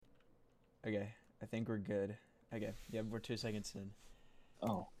Okay, I think we're good. Okay, yeah, we're 2 seconds in.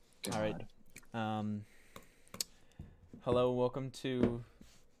 Oh, God. All right. Hello, welcome to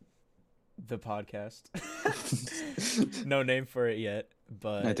the podcast. No name for it yet,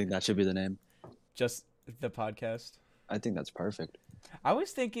 but I think that should be the name. just the podcast. I think that's perfect. I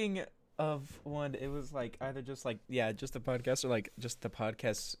was thinking of one. It was like either just the podcast, or like just the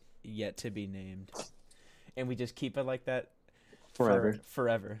podcast yet to be named, and we just keep it like that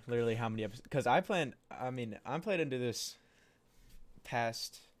forever. Literally, how many episodes? Because I'm planning to do this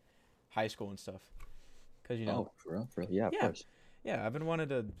past high school and stuff. Because for real? Yeah, of course. Yeah, I've been wanting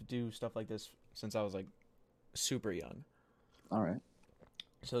to do stuff like this since I was like super young. All right.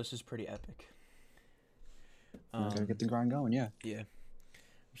 So this is pretty epic. Gotta get the grind going. Yeah. Yeah. I'm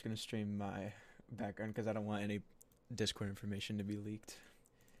just gonna stream my background because I don't want any Discord information to be leaked.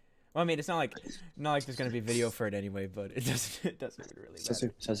 Well, I mean, it's not like there's gonna be video for it anyway, but it doesn't really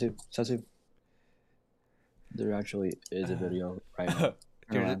matter. Sasu. There actually is a video right now.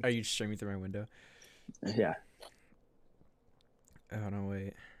 Dude, are you streaming through my window? Yeah. Oh no,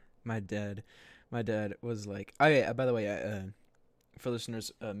 wait. My dad was like, oh yeah. By the way, for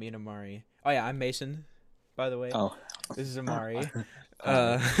listeners, me and Amari. Oh yeah, I'm Mason. By the way, this is Amari.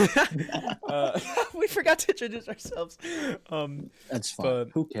 We forgot to introduce ourselves. That's fine. But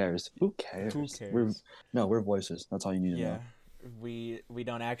Who cares? We're voices. That's all you need to know. We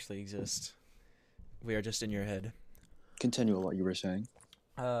don't actually exist. We are just in your head. Continue what you were saying.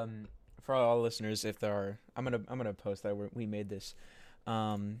 For all listeners, if there are, I'm gonna post that we made this.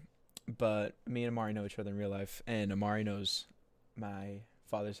 But me and Amari know each other in real life, and Amari knows my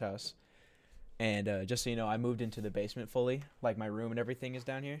father's house. And just so you know, I moved into the basement fully. Like my room and everything is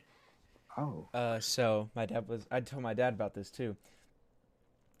down here. Oh. So I told my dad about this too.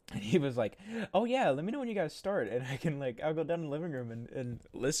 And he was like, "Oh yeah, let me know when you guys start, and I'll go down in the living room and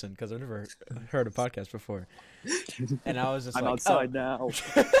listen because I've never heard a podcast before." And I was just I'm like, outside now.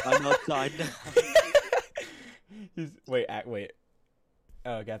 I'm outside now. Wait.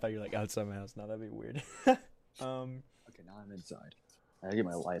 Oh, okay, I thought you were like outside my house. No, that'd be weird. Okay, now I'm inside. I gotta get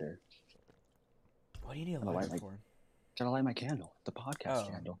my lighter. What do you need a lighter for? Gotta light my candle. The podcast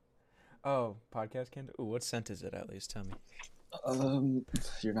candle. Oh, podcast candle. Ooh, what scent is it? At least tell me.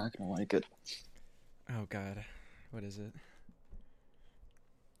 You're not gonna like it. Oh God, what is it?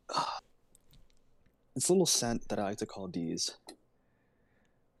 It's a little scent that I like to call D's.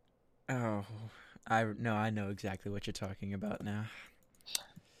 Oh, I know exactly what you're talking about now.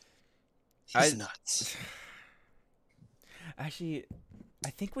 He's nuts. Actually, I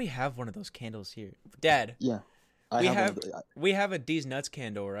think we have one of those candles here, Dad. Yeah, we have a D's Nuts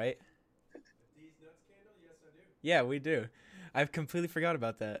candle, right? D's Nuts candle? Yes, I do. Yeah, we do. I've completely forgot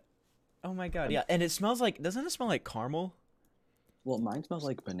about that. Oh my God, yeah, and it smells like. Doesn't it smell like caramel? Well, mine smells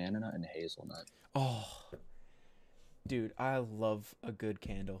like banana nut and hazelnut. Oh, dude, I love a good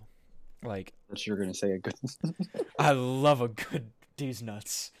candle. Like, But you're gonna say a good. I love a good D's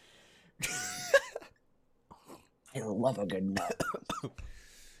Nuts. I love a good nut.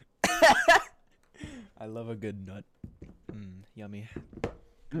 I love a good nut. Yummy.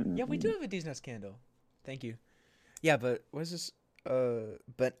 Yeah, we do have a D's Nuts candle. Thank you. Yeah, but what is this? Banana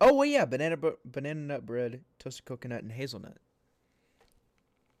nut bread, toasted coconut, and hazelnut.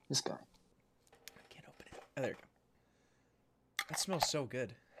 This guy. I can't open it. Oh, there we go. That smells so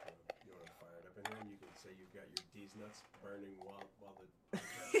good. You want to fire it up in here, and you can say you've got your D's Nuts burning while the.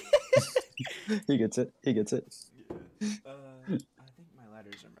 He gets it. I think my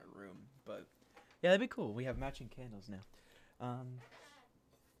ladder's in my room, but yeah, that'd be cool. We have matching candles now.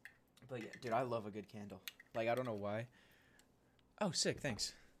 But yeah, dude, I love a good candle. Like, I don't know why. Oh, sick,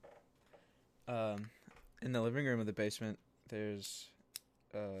 thanks. In the living room of the basement, there's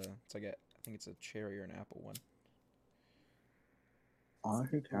it's like I think it's a cherry or an apple one.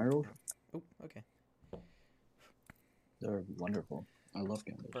 Honestly, candles. Oh, okay. They're wonderful. I love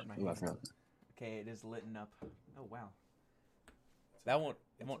candles. Burnt my Ooh, I hand. forgot. Okay, it is lit up. Oh wow. It won't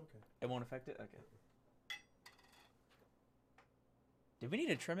affect it. Okay. Did we need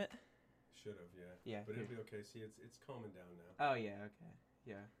to trim it? Should have, yeah. Yeah. But Here. it'll be okay. See, it's calming down now. Oh yeah. Okay.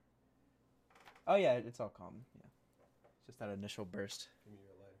 Yeah. Oh yeah, it's all calm. Yeah. It's just that initial burst. Give me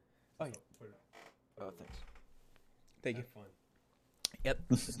your lighter. Oh yeah. Put it Oh, away. thanks. Thank you. Have fun. Yep.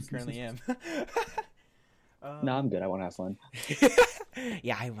 Currently am. No, I'm good. I want to have fun.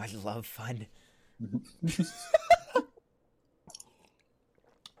 Yeah, I love fun.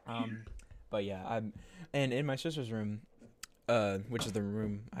 But yeah, and in my sister's room, which is the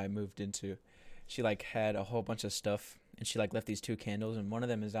room I moved into, she had a whole bunch of stuff, and she left these two candles, and one of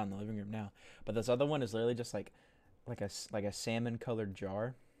them is down in the living room now, but this other one is literally just like a salmon colored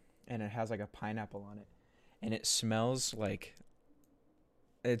jar, and it has like a pineapple on it, and it smells like.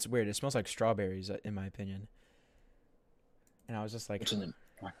 It's weird. It smells like strawberries, in my opinion. And I was just like,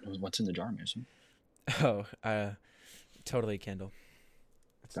 what's in the jar, Mason? oh, totally Kindle.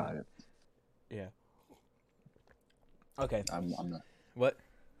 Got it. Yeah. Okay. I'm not. What?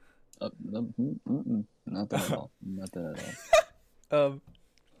 Not that at all. Not that at all.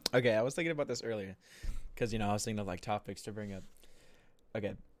 Okay, I was thinking about this earlier, because I was thinking of like topics to bring up.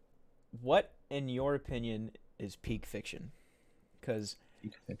 Okay, what in your opinion is peak fiction? Because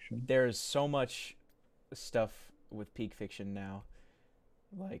there's so much stuff with peak fiction now,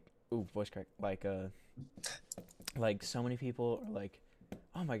 like voice crack, like so many people are like,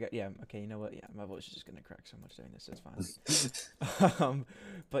 oh my god, yeah, okay, you know what, yeah, my voice is just gonna crack so much during this, it's fine.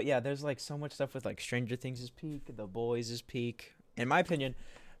 But yeah, there's like so much stuff with like Stranger Things is peak, The Boys is peak. In my opinion,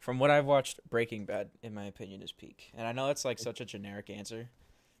 from what I've watched, Breaking Bad, in my opinion, is peak. And I know it's like such a generic answer,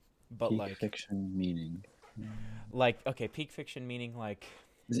 but peak like fiction meaning, like okay, peak fiction meaning like.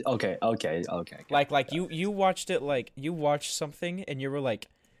 Okay. Like you watched it, like you watched something and you were like,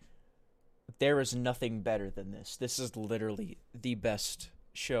 there is nothing better than this. This is literally the best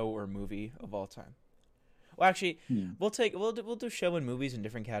show or movie of all time. Well, actually, we'll do show and movies in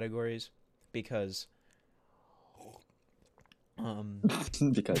different categories because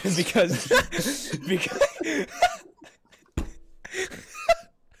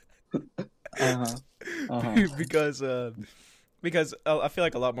because because I feel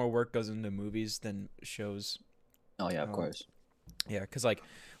like a lot more work goes into movies than shows. Oh yeah, of course. Yeah, because like,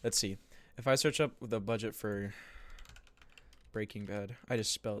 let's see, if I search up the budget for Breaking Bad, I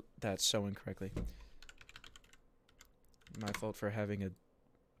just spelled that so incorrectly. My fault for having a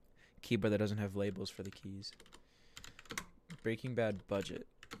keyboard that doesn't have labels for the keys. Breaking Bad budget.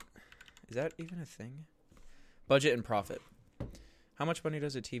 Is that even a thing? Budget and profit. How much money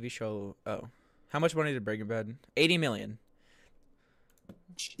does a TV show... Oh. How much money did Breaking Bad... 80 million.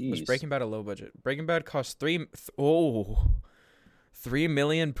 Jeez. Was Breaking Bad a low budget? Breaking Bad cost 3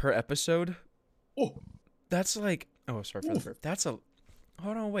 million per episode? Oh. That's like... Oh, sorry for the burp. That's a...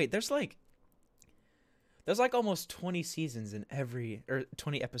 Hold on, wait. There's like almost 20 seasons in every... Or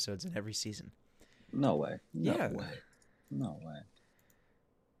 20 episodes in every season. No way. Yeah. No way.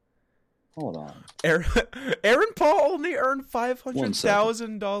 Hold on. Aaron Paul only earned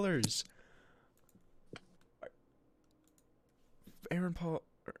 $500,000. Aaron Paul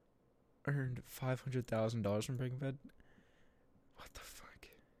earned $500,000 from Breaking Bad. What the fuck?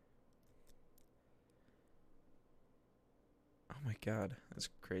 Oh my god, that's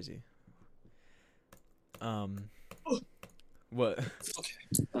crazy. What?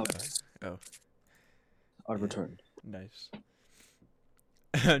 Okay. Oh. I've returned. Nice.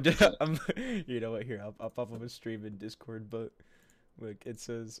 You know what? Here, I'll pop up a stream in Discord, but look, it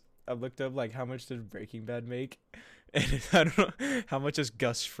says I looked up like how much did Breaking Bad make, and I don't know how much is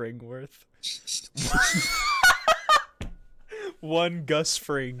Gus Fring worth. One Gus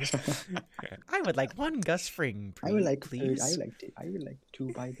Fring. I would like one Gus Fring, please. I would like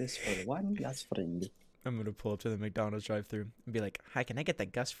to buy this for one Gus Fring. I'm gonna pull up to the McDonald's drive-thru and be like, "Hi, can I get the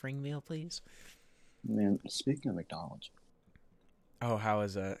Gus Fring meal, please?" Man, speaking of McDonald's. Oh, how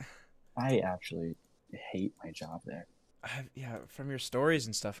is that? I actually hate my job there. Yeah, from your stories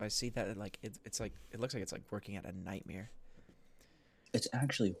and stuff, I see that it looks like it's like working at a nightmare. It's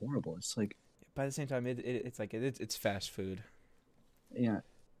actually horrible. It's like, by the same time, it's fast food. Yeah,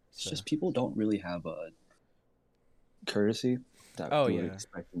 it's just people don't really have a courtesy that we would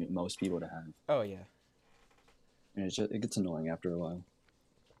expect most people to have. Oh yeah. And it gets annoying after a while.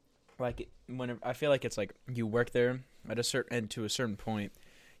 Like I feel like it's like you work there at a certain point,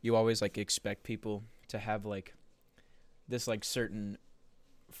 you always like expect people to have like this like certain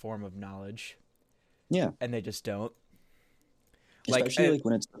form of knowledge. Yeah. And they just don't. Especially like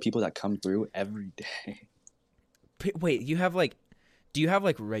when it's the people that come through every day. Wait, do you have like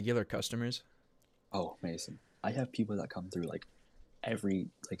regular customers? Oh, Mason, I have people that come through like every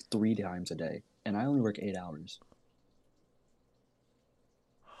 3 times a day, and I only work 8 hours.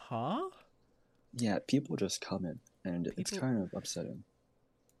 Huh? Yeah, people just come in, and it's kind of upsetting.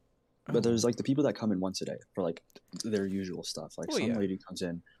 But there's like the people that come in once a day for like their usual stuff. Like some lady comes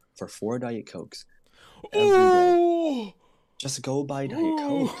in for 4 Diet Cokes every day. Just go buy Diet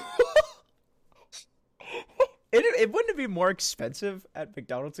Coke. It wouldn't be more expensive at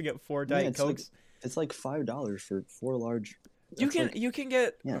McDonald's to get 4 Diet Cokes. It's like $5 for 4 large. You can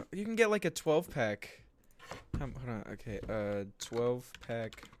get like a 12-pack. Hold on, okay.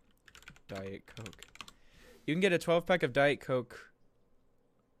 12-pack Diet Coke. You can get a 12-pack of Diet Coke.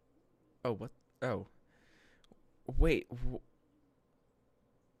 Oh, what? Oh. Wait.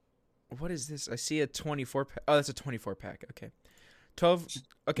 What is this? I see a 24 pack. Oh, that's a 24 pack. Okay. 12.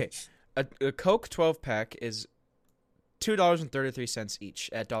 Okay. A Coke 12 pack is $2.33 each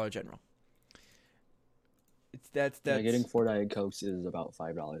at Dollar General. That's getting 4 Diet Cokes is about $5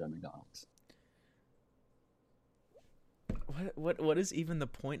 at McDonald's. What is even the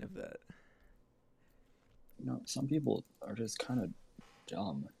point of that? Some people are just kind of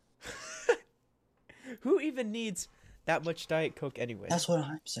dumb. Who even needs that much Diet Coke anyway? That's what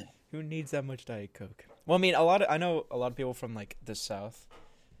I'm saying. Who needs that much Diet Coke? Well, I mean, I know a lot of people from like the South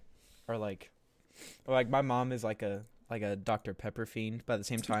are like my mom is like a Dr. Pepper fiend, but at the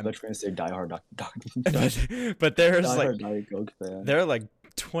same time, but friends say diehard but there's diehard Diet Coke fan. There are like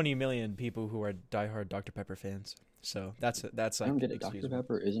 20 million people who are diehard Dr. Pepper fans. So that's like I don't get it. Dr.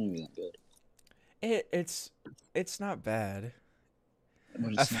 Pepper isn't even that good. It's not bad.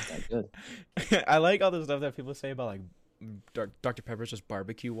 But it's not that good. I like all the stuff that people say about like Dr. Pepper's just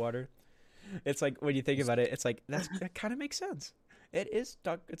barbecue water. It's like when you think about it, it's like that kind of makes sense. It's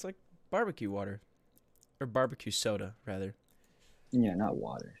like barbecue water, or barbecue soda rather. Yeah, not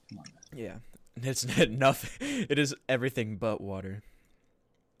water. Come on, man. Yeah, it's nothing. It is everything but water.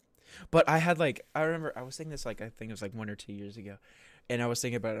 But I remember I was thinking this like I think it was like 1 or 2 years ago, and I was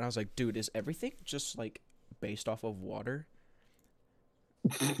thinking about it and I was like, dude, is everything just like based off of water?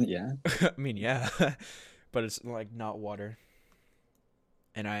 Yeah. I mean, yeah, but it's like not water.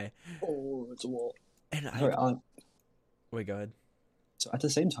 And it's a wall. And wait, go ahead. So at the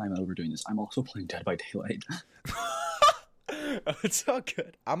same time that we're doing this, I'm also playing Dead by Daylight. It's all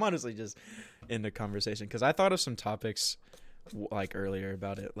good. I'm honestly just in the conversation because I thought of some topics like earlier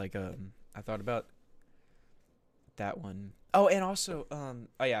about it. Like I thought about that one. Oh, and also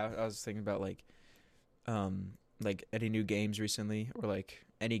I was thinking about like any new games recently, or like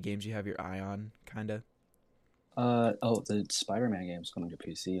any games you have your eye on, kind of. The Spider-Man game's coming to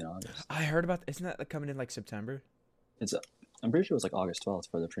PC in August. I heard about. Isn't that coming in like September? I'm pretty sure it was like August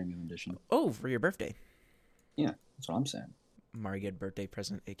 12th for the premium edition. Oh, for your birthday. Yeah, that's what I'm saying. Amari get birthday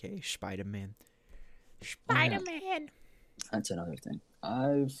present, aka Spider-Man. Spider-Man. Yeah. That's another thing.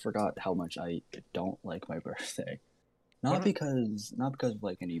 I forgot how much I don't like my birthday. Not because of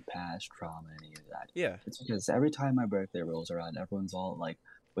like any past trauma, any of that. Yeah. It's because every time my birthday rolls around, everyone's all like,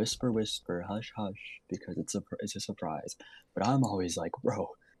 whisper, whisper, hush, hush, because it's a surprise. But I'm always like, bro,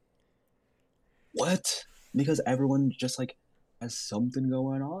 what? Because everyone just like has something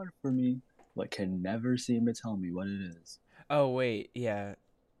going on for me, but can never seem to tell me what it is. Oh, wait, yeah.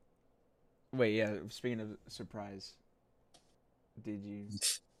 Speaking of surprise, did you...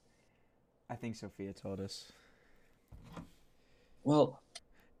 I think Sophia told us. Well,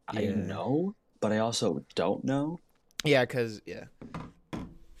 yeah. I know, but I also don't know. Yeah, because,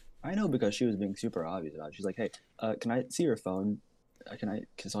 I know because she was being super obvious about it. She's like, hey, can I see your phone?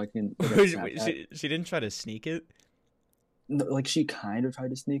 So I can... She didn't try to sneak it? No, like, she kind of tried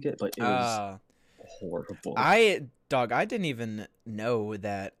to sneak it, but it was horrible. I didn't even know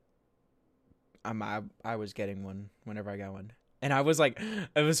that I was getting one whenever I got one. And I was like,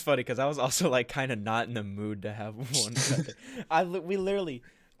 it was funny because I was also like kind of not in the mood to have one.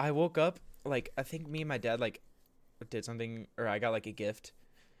 I woke up, like, I think me and my dad like did something, or I got like a gift,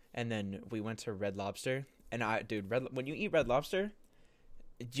 and then we went to Red Lobster. And when you eat Red Lobster,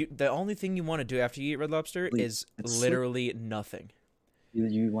 the only thing you want to do after you eat Red Lobster is literally nothing.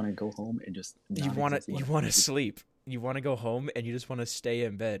 You want to go home and just you want to sleep. You want to go home and you just want to stay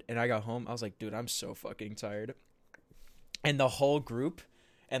in bed. And I got home, I was like, dude, I'm so fucking tired. And the whole group,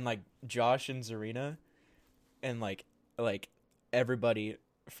 and like Josh and Zarina, and like everybody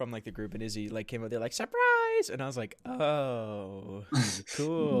from like the group and Izzy like came out, they're like, surprise, and I was like, oh,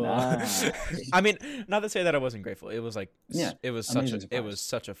 cool. Nice. I mean, not to say that I wasn't grateful. It was like, it was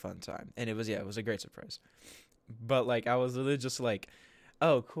such a fun time, and it was a great surprise. But like I was literally just like,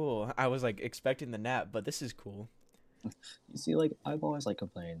 oh, cool. I was like expecting the nap, but this is cool. You see, like I've always like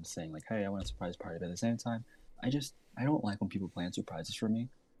complained, saying like, hey, I want a surprise party, but at the same time, I don't like when people plan surprises for me.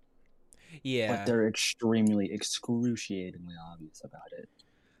 Yeah. But they're excruciatingly obvious about it.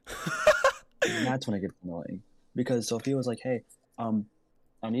 And that's when it gets annoying. Because Sophia was like, hey, I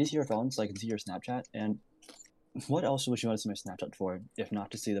need to see your phone so I can see your Snapchat. And what else would you want to see my Snapchat for, if not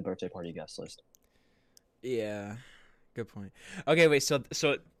to see the birthday party guest list? Yeah. Good point. Okay, wait, so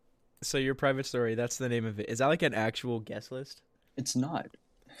your private story, that's the name of it. Is that like an actual guest list? It's not.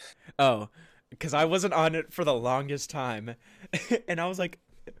 Oh. Because I wasn't on it for the longest time. And I was like...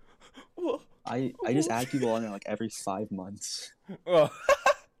 I just add people on there like every 5 months. Oh,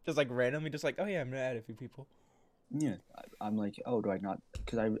 just like randomly, just like, oh yeah, I'm going to add a few people. Yeah. I'm like, oh, do I not...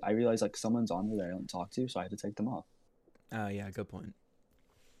 Because I realized like someone's on there that I don't talk to, so I have to take them off. Oh, yeah, good point.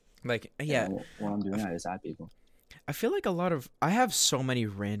 Like, yeah. What I'm doing, I just add people. I feel like I have so many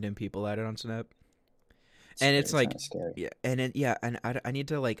random people added on Snap. And it's like, scary. and I need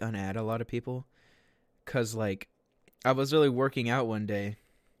to like unadd a lot of people. Cause like, I was really working out one day,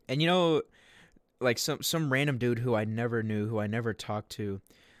 and like some random dude who I never knew, who I never talked to,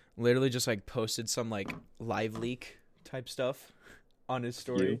 literally just like posted some like live leak type stuff on his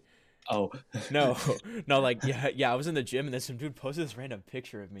story. You? Oh no, like yeah, I was in the gym and then some dude posted this random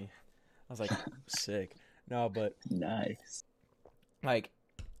picture of me. I was like, sick. No, but nice. Like,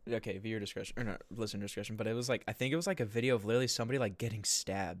 okay, viewer discretion or not, listener discretion. But it was like, I think it was like a video of literally somebody like getting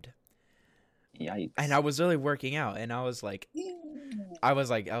stabbed. Yikes! And I was really working out, and I was like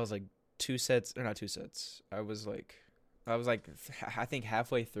 2 sets or not 2 sets. I was like I think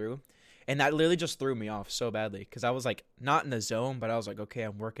halfway through, and that literally just threw me off so badly because I was like not in the zone, but I was like, okay,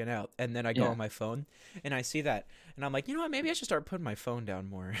 I'm working out, and then I go on my phone and I see that, and I'm like, you know what, maybe I should start putting my phone down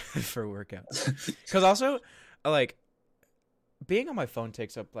more for workouts, because also like being on my phone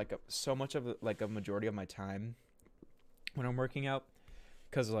takes up like so much of like a majority of my time when I'm working out.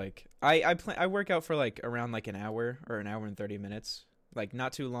 Cause like I work out for like around like an hour or an hour and 30 minutes, like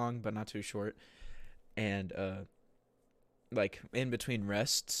not too long but not too short, and like in between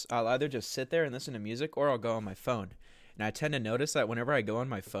rests I'll either just sit there and listen to music or I'll go on my phone, and I tend to notice that whenever I go on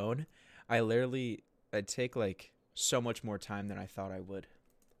my phone, I take like so much more time than I thought I would.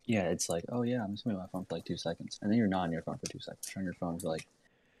 Yeah, it's like, oh yeah, I'm just on my phone for like 2 seconds, and then you're not on your phone for 2 seconds. You're on your phone for like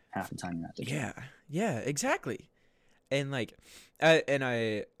half the time you're at the gym. Yeah, exactly. And like,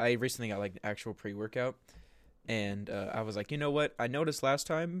 I recently got like actual pre-workout, and I was like, you know what? I noticed last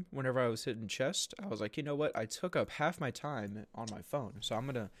time whenever I was hitting chest, I was like, you know what? I took up half my time on my phone, so I'm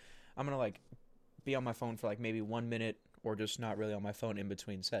gonna like be on my phone for like maybe 1 minute or just not really on my phone in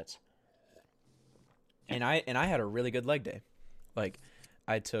between sets. And I had a really good leg day. Like,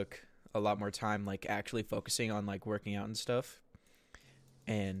 I took a lot more time like actually focusing on like working out and stuff,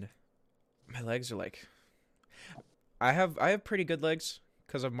 and my legs are like. I have pretty good legs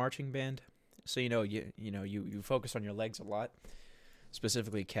because of marching band, so you focus on your legs a lot,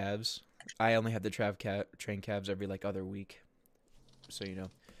 specifically calves. I only have the train calves every like other week, so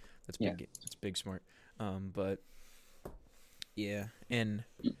that's big. It's big smart. But yeah, and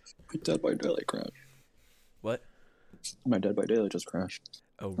my Dead by Daylight crashed. What? My Dead by Daylight just crashed.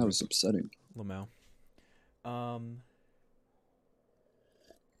 Oh, that was upsetting. Lamau.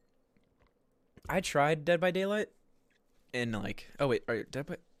 I tried Dead by Daylight. And like, oh wait,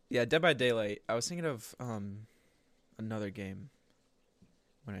 Dead by Daylight. I was thinking of another game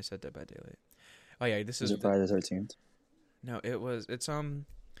when I said Dead by Daylight. Oh yeah, this is it Friday the 13th? No,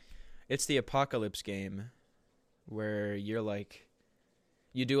 it's the apocalypse game where you're like,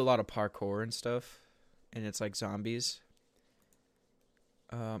 you do a lot of parkour and stuff, and it's like zombies.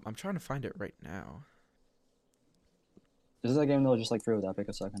 I'm trying to find it right now. Is this a game that was just like free with Epic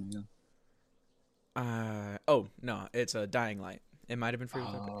a second ago? Oh no, it's a Dying Light. It might have been free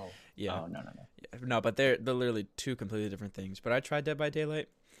with Epic. Yeah. Oh no. Yeah, no, but they're literally two completely different things. But I tried Dead by Daylight,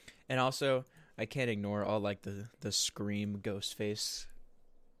 and also I can't ignore all like the Scream Ghostface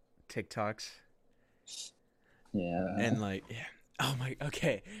TikToks. Yeah. And like, yeah. Oh my.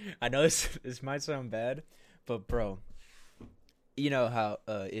 Okay, I know this might sound bad, but bro, you know how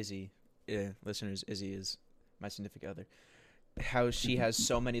Izzy, listeners, Izzy is my significant other. How she has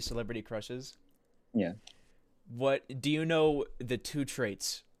so many celebrity crushes. Yeah. What do you know the 2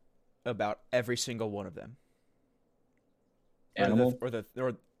 traits about every single one of them? Animal or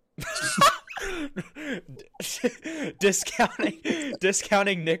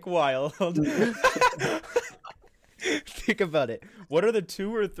discounting Nick Wilde. Think about it. What are the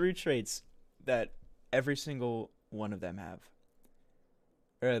 2 or 3 traits that every single one of them have?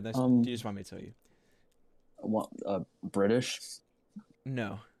 Or do you just want me to tell you? British?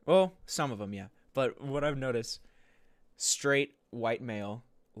 No. Well, some of them, yeah. But what I've noticed, straight white male,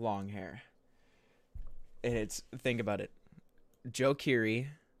 long hair. And think about it. Joe Keery,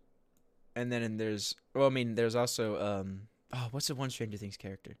 and then there's also, what's the one Stranger Things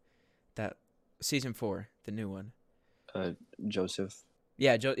character? That, season 4, the new one. Joseph.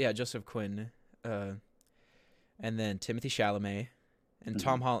 Yeah, Joseph Quinn. And then Timothée Chalamet. And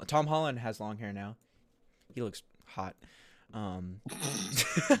Tom Holland. Tom Holland has long hair now. He looks hot.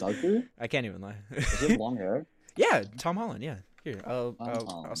 Does he? I can't even lie. Does he have long hair? Yeah, Tom Holland. Yeah, here I'll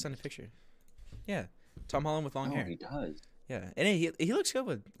send a picture. Yeah, Tom Holland with long hair. He does. Yeah, and he looks good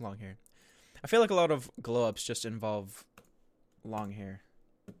with long hair. I feel like a lot of glow ups just involve long hair.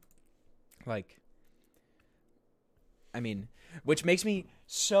 Like, I mean, which makes me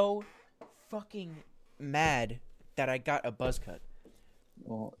so fucking mad that I got a buzz cut.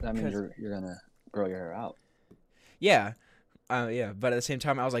 Well, that means you're gonna grow your hair out. Yeah, yeah. But at the same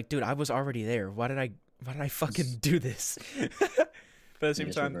time, I was like, dude, I was already there. Why did I fucking do this? But at the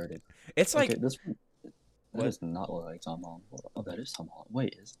same time, it's like this one, that does not look like Tom Holland. Oh, that is Tom Holland.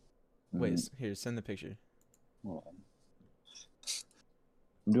 Wait, here, send the picture. Hold on.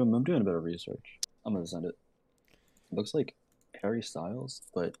 I'm doing a bit of research. I'm gonna send it. It looks like Harry Styles,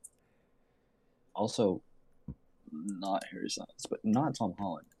 but also not Harry Styles, but not Tom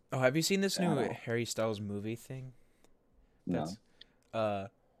Holland. Oh, have you seen this new Harry Styles movie thing? No. I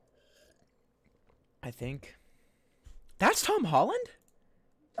think that's Tom Holland.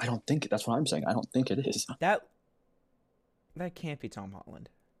 I don't think that's what I'm saying. I don't think it is. That can't be Tom Holland.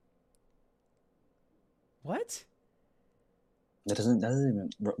 What? That doesn't even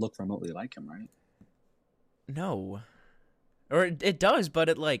look remotely like him, right? No. Or it does, but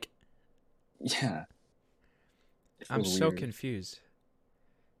it like... Yeah. I'm so confused.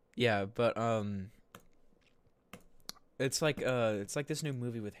 Yeah, but it's like this new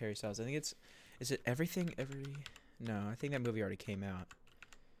movie with Harry Styles. I think is it Everything Every... No, I think that movie already came out.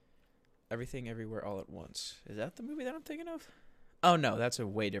 Everything Everywhere All at Once. Is that the movie that I'm thinking of? Oh no, that's a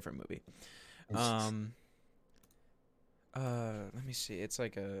way different movie. Let me see. It's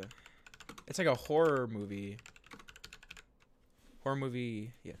like a horror movie.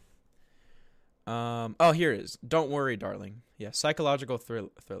 Yeah. Oh, here it is. Don't Worry, Darling. Yeah, psychological thriller.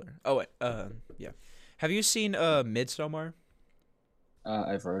 Oh wait, yeah. Have you seen Midsommar?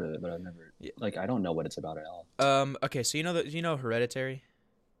 I've heard of it, but I've never I don't know what it's about at all. Okay, so you know Hereditary?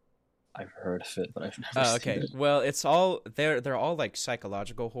 I've heard of it, but I've never seen it. Well, it's all they're all like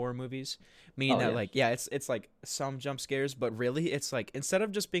psychological horror movies, meaning that it's like some jump scares, but really it's like instead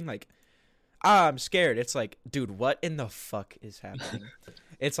of just being like, I'm scared, it's like, dude, what in the fuck is happening?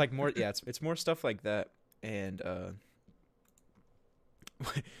 It's like more it's more stuff like that. And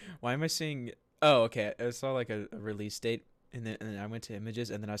why am I seeing? Oh, okay, I saw like a release date, and then I went to images,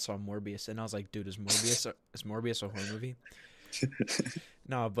 and then I saw Morbius, and I was like, dude, is Morbius a horror movie?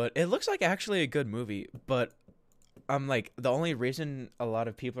 No, but it looks like actually a good movie. But I'm like, the only reason a lot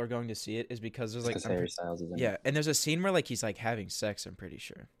of people are going to see it is because there's like Harry Styles is in it. And there's a scene where like he's like having sex. I'm pretty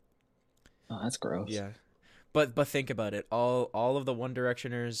sure. Oh, that's gross. Yeah, but think about it. All of the One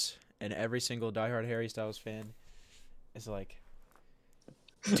Directioners and every single diehard Harry Styles fan is like,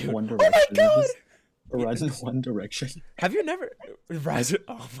 dude, One Direction. Oh my god! Rise in One Direction. Have you never Rise?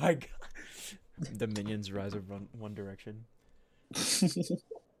 Oh my god! The Minions Rise of One Direction.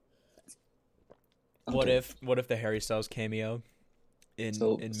 What if the Harry Styles cameo in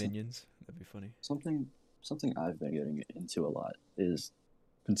Minions? That'd be funny. Something I've been getting into a lot is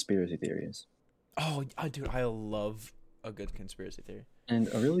conspiracy theories. Oh, dude, I love a good conspiracy theory. And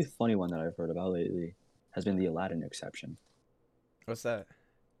a really funny one that I've heard about lately has been the Aladdin exception. What's that?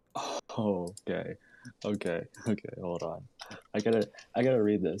 Oh, okay, hold on. I gotta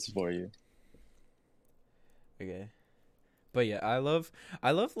read this for you. Okay. But yeah, I love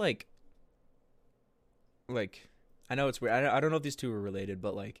like I know it's weird. I don't know if these two are related,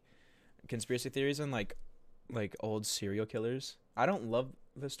 but like conspiracy theories and like old serial killers. I don't love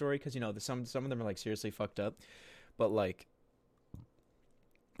the story because some of them are like seriously fucked up, but like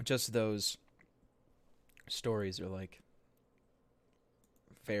just those stories are like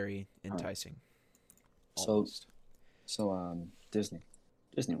very enticing. So Disney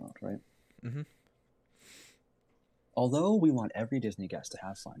World, right? Mm-hmm. Although we want every Disney guest to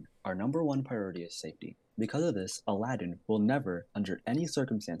have fun, our number one priority is safety. Because of this, Aladdin will never, under any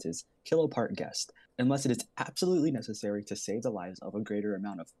circumstances, kill a park guest, unless it is absolutely necessary to save the lives of a greater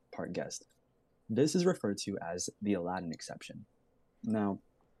amount of park guests. This is referred to as the Aladdin exception. Now,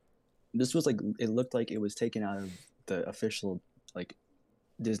 this was it looked like it was taken out of the official,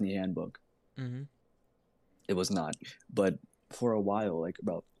 Disney handbook. Mm-hmm. It was not. But for a while,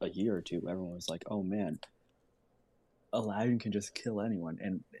 about a year or two, everyone was like, oh man, Aladdin can just kill anyone,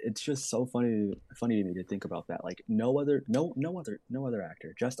 and it's just so funny to me to think about that. Like no other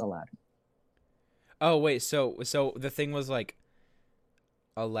actor, just Aladdin. Oh wait, so the thing was like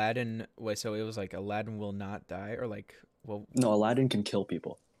Aladdin. Wait, so it was like Aladdin will not die, or like No, Aladdin can kill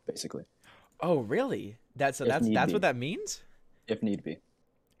people, basically. Oh really? That's what that means? If need be.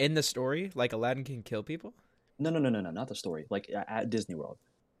 In the story, like Aladdin can kill people? No, not the story. Like at Disney World.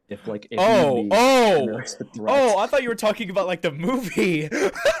 I thought you were talking about like the movie.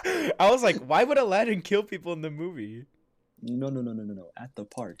 I was like, why would Aladdin kill people in the movie? No. At the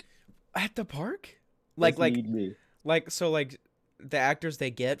park. At the park? The actors they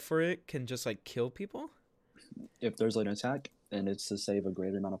get for it can just like kill people? If there's an attack and it's to save a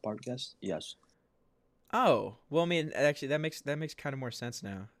greater amount of park guests, yes. Oh, well, I mean, actually, that makes kind of more sense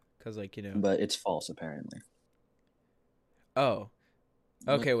now, because like But it's false apparently. Oh,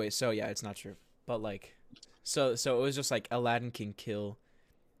 okay, wait. So yeah, it's not true. But like, so it was just like Aladdin can kill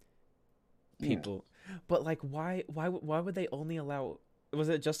people, but like, why would they only allow? Was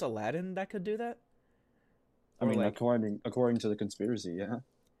it just Aladdin that could do that? I mean, like, according to the conspiracy, yeah.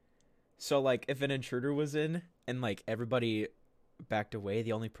 So like, if an intruder was in and like everybody backed away,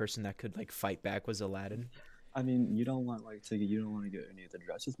 the only person that could like fight back was Aladdin. I mean, you don't want to get any of the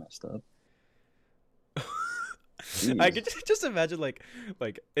dresses messed up. I could just imagine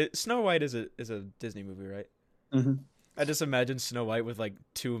Snow White is a Disney movie, right? Mm-hmm. I just imagine Snow White with like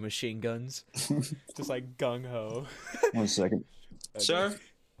 2 machine guns, just like gung ho. 1 second, Okay. sir.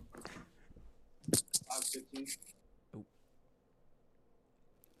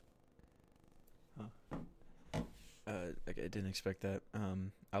 Oh. Okay, I didn't expect that.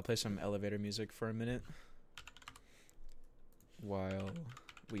 I'll play some elevator music for a minute while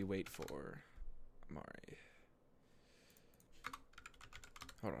we wait for Amari.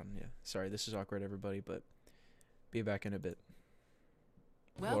 Hold on, yeah. Sorry, this is awkward, everybody, but be back in a bit.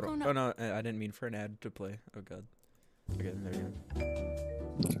 Welcome. Oh no, I didn't mean for an ad to play. Oh god. Okay, there you go.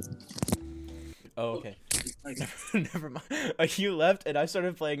 Oh, okay. Never mind. You left, and I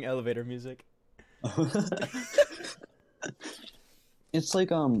started playing elevator music. It's like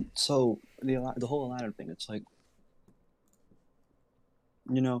so the whole Aladdin thing. It's like,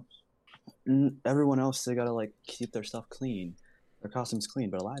 everyone else, they gotta like keep their stuff clean, their costumes clean.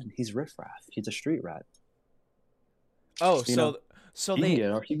 But Aladdin, he's riffraff. He's a street rat. Oh, he can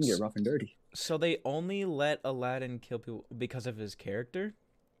get rough and dirty. So they only let Aladdin kill people because of his character,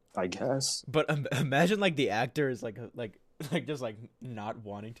 I guess. But imagine like the actor is like just like not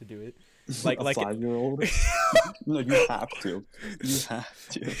wanting to do it, like a 5-year-old. No, you have to. You have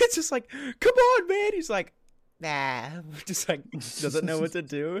to. It's just like, come on, man. He's like, nah, just like doesn't know what to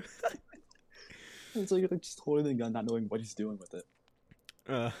do. It's like just holding the gun, not knowing what he's doing with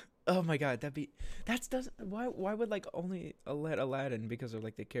it. Oh my god, why would like only let Aladdin because of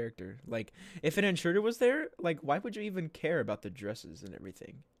like the character? Like if an intruder was there, like why would you even care about the dresses and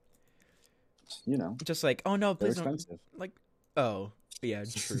everything? Just like, oh no, please don't. Like, oh yeah,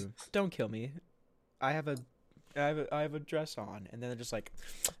 true. Don't kill me. I have a dress on, and then they're just like,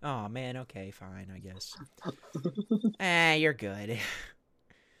 oh man, okay, fine, I guess. You're good.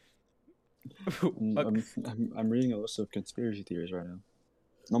 I'm reading a list of conspiracy theories right now.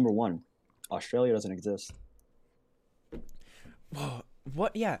 Number 1, Australia doesn't exist. Whoa,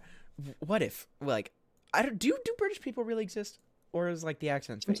 what? Yeah, what if like do British people really exist, or is like the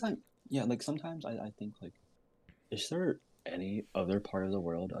accent fake? Yeah, like sometimes I think like, is there any other part of the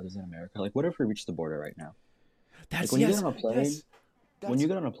world other than America? Like, what if we reach the border right now? That's like when you get on a plane. When you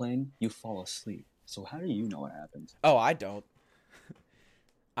get on a plane, you fall asleep. So how do you know what happens? Oh, I don't.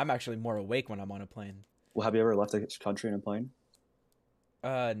 I'm actually more awake when I'm on a plane. Well, have you ever left a country in a plane?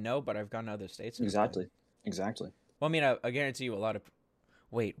 No, but I've gone to other states. Exactly. Well, I mean, I guarantee you a lot of.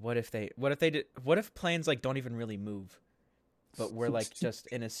 Wait, what if planes like don't even really move, but we're like just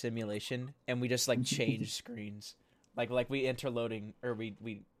in a simulation and we just like change screens, like we enter loading or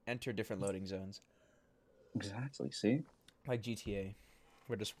we enter different loading zones. Exactly. See. Like GTA,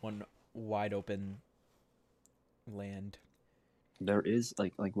 we're just one wide open land. There is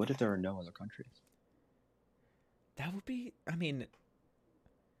like what if there are no other countries? That would be. I mean.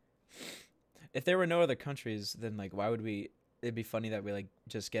 If there were no other countries, then like why would we? It'd be funny that we like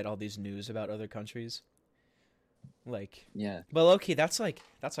just get all these news about other countries. Like yeah, but low-key, that's like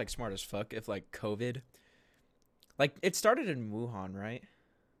smart as fuck. If like COVID, like it started in Wuhan, right?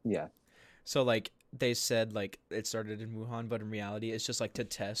 Yeah. So like they said like it started in Wuhan, but in reality, it's just like to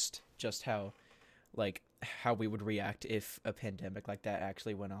test just how we would react if a pandemic like that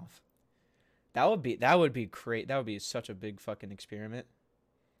actually went off. That would be great. That would be such a big fucking experiment.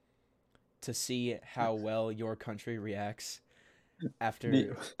 To see how well your country reacts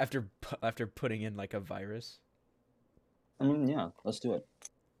after putting in like a virus. I mean, yeah, let's do it.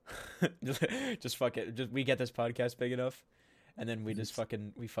 just fuck it. Just we get this podcast big enough, and then we just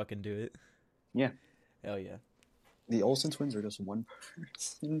fucking do it. Yeah. Hell yeah. The Olsen twins are just one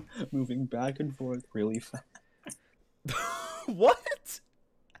person moving back and forth really fast. What?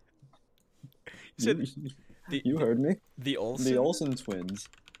 You said you heard me. The Olsen twins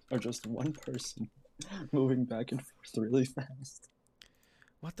are just one person moving back and forth really fast.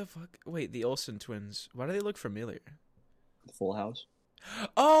 What the fuck? Wait, the Olsen twins. Why do they look familiar? Full House.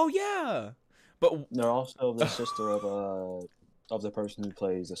 Oh yeah, but they're also the sister of the person who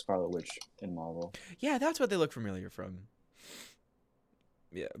plays the Scarlet Witch in Marvel. Yeah, that's what they look familiar from.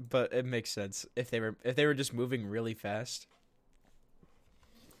 Yeah, but it makes sense if they were just moving really fast.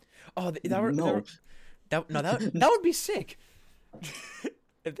 Oh, that would be sick.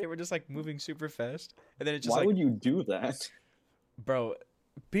 If they were just like moving super fast, and then it's just why would you do that, bro?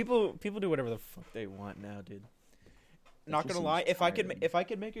 People do whatever the fuck they want now, dude. Not gonna lie, if I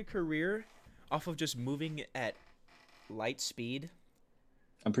could make a career off of just moving at light speed,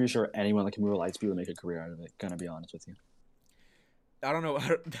 I'm pretty sure anyone that can move at light speed would make a career out of it. Gonna be honest with you. I don't know.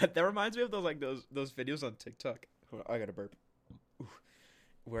 That reminds me of those videos on TikTok. Hold on, I gotta burp. Ooh.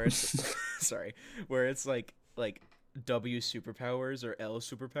 Where it's where it's like W superpowers or L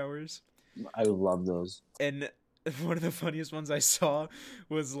superpowers. I love those. And one of the funniest ones I saw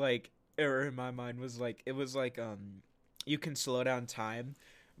was like, or in my mind was like, it was like you can slow down time,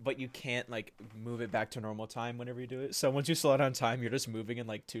 but you can't like move it back to normal time whenever you do it. So once you slow down time, you're just moving in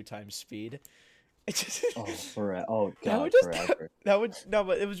like 2 times speed. Oh god, forever. But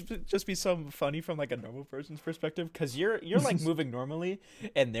it would just be so funny from like a normal person's perspective, because you're like moving normally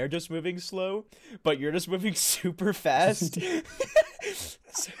and they're just moving slow, but you're just moving super fast.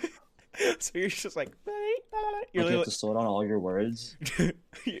 So you're just like you have to slow down all your words.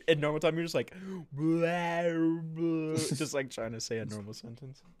 In normal time you're just like just like trying to say a normal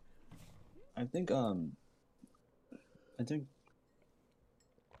sentence. I think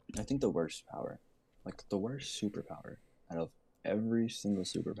the worst power, like the worst superpower out of every single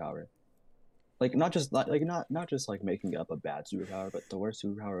superpower, like not just like making up a bad superpower, but the worst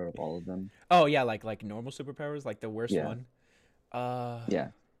superpower of all of them. Oh yeah, like normal superpowers, like the worst one. Yeah.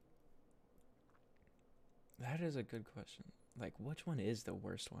 That is a good question. Like, which one is the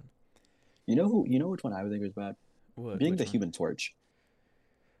worst one? You know which one I would think was bad? Being the Human Torch.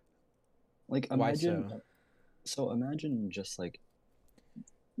 Like, imagine. Why so? Imagine just like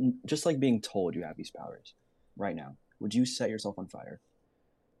being told you have these powers right now. Would you set yourself on fire?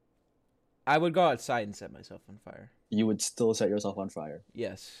 I would go outside and set myself on fire. You would still set yourself on fire?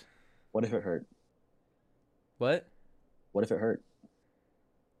 Yes. What if it hurt? What? What if it hurt?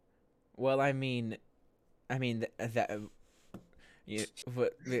 Well, I mean that. Yeah,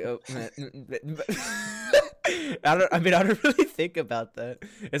 but I don't really think about that.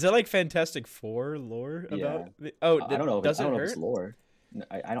 Is there like Fantastic Four lore about? Yeah. I don't know. Does it hurt? If it's lore.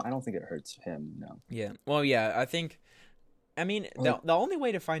 I don't think it hurts him. No. Yeah. Well, yeah. I think. I mean, the only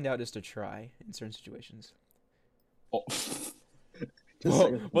way to find out is to try in certain situations. Oh.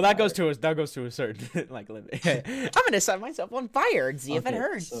 Well, that goes to a certain like limit. I'm gonna set myself on fire and see if it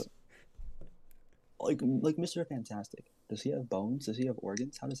hurts. So, like Mr. Fantastic, does he have bones? Does he have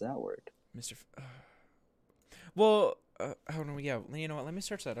organs? How does that work? Well, I don't know. Yeah, you know what? Let me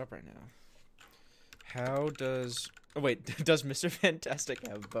search that up right now. How does? Oh wait, does Mr. Fantastic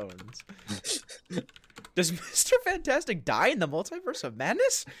have bones? Does Mr. Fantastic die in the Multiverse of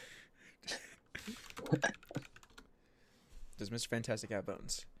Madness? Does Mr. Fantastic have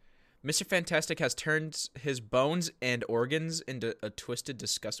bones? Mr. Fantastic has turned his bones and organs into a twisted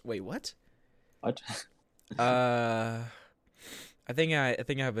disgust. Wait, what? What? I think I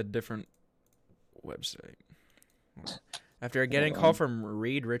have a different website. After getting a call from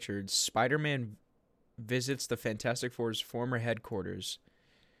Reed Richards, Spider-Man visits the Fantastic Four's former headquarters.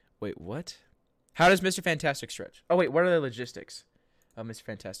 Wait, what? How does Mr. Fantastic stretch? Oh wait, what are the logistics of Mr.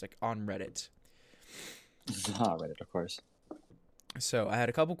 Fantastic on Reddit? Reddit, of course. So, I had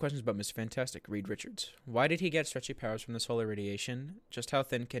a couple questions about Mr. Fantastic. Reed Richards. Why did he get stretchy powers from the solar radiation? Just how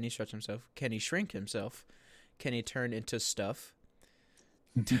thin can he stretch himself? Can he shrink himself? Can he turn into stuff?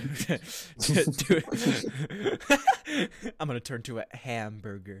 I'm going to turn to a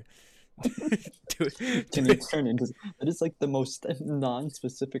hamburger. Can he turn into... That is like the most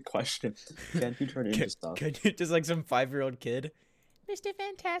non-specific question. Can he turn into stuff? Can you just like some 5-year-old kid? Mr.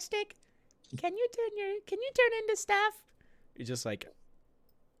 Fantastic, can you turn into stuff? You're just like,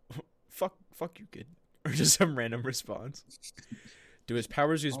 fuck you, kid. Or just some random response. Do his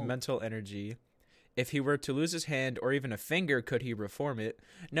powers use mental energy? If he were to lose his hand or even a finger, could he reform it?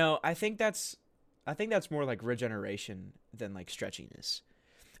 No, I think that's more like regeneration than like stretchiness.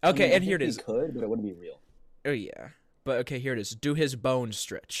 Okay, and here it is. He could, but it wouldn't be real. Oh yeah, but okay, here it is. Do his bones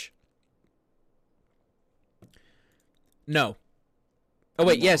stretch? No. Oh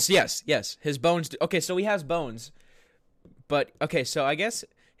wait, no. yes. His bones. Okay, so he has bones. But, okay, so I guess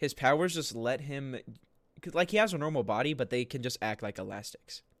his powers just let him... Like, he has a normal body, but they can just act like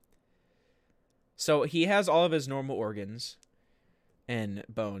elastics. So, he has all of his normal organs and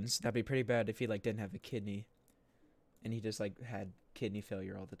bones. That'd be pretty bad if he, like, didn't have a kidney. And he just, like, had kidney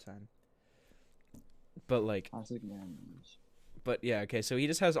failure all the time. But, like... But, yeah, okay, so he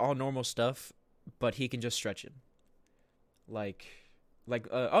just has all normal stuff, but he can just stretch it. Like, Like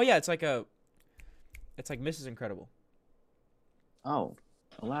oh yeah, it's like Mrs. Incredible. Oh,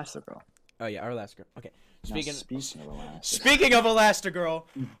 Elastigirl. Oh yeah, our Elastigirl. Okay. Speaking of Elastigirl,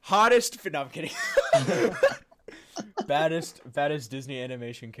 hottest. No, I'm kidding. baddest Disney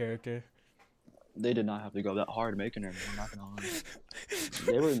animation character. They did not have to go that hard making her. I'm not gonna lie.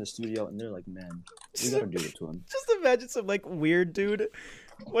 They were in the studio and they're like, man, we gotta do it to him. Just imagine some like weird dude.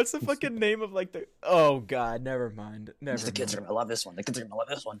 What's the fucking name of like the? Oh god, never mind. The kids are gonna love this one. The kids are gonna love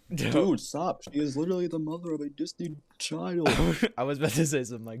this one. No. Dude, stop! She is literally the mother of a Disney child. I was about to say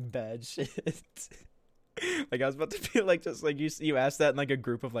some like bad shit. Like I was about to be like, just like you asked that in like a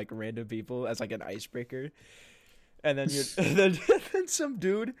group of like random people as like an icebreaker, and then and then some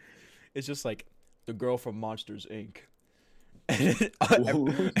dude is just like the girl from Monsters Inc. And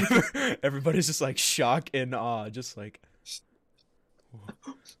everybody's just like shock and awe, just like.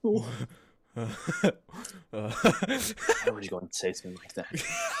 Why would you go and say something like that?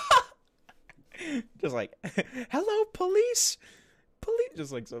 Just like, hello, police,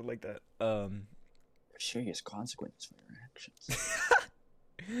 just like something like that. Serious consequences for your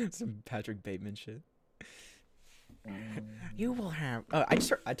actions. Some Patrick Bateman shit. You will have. I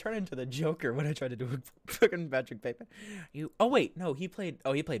turn into the Joker when I try to do a fucking Patrick Bateman. Oh wait, no, he played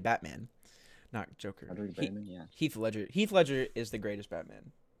Batman, not Joker. Patrick Bateman, yeah. Heath Ledger is the greatest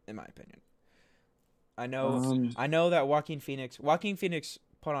Batman, in my opinion. I know that Joaquin Phoenix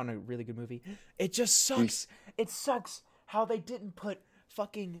put on a really good movie. It just sucks. It sucks how they didn't put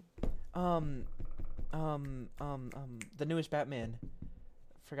fucking the newest Batman,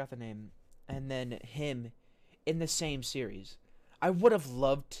 forgot the name, and then him in the same series. I would have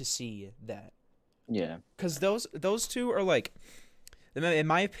loved to see that. Yeah. Cuz those two are like, in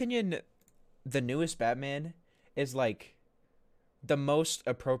my opinion, the newest Batman is like the most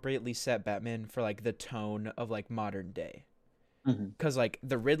appropriately set Batman for like the tone of like modern day. Cuz like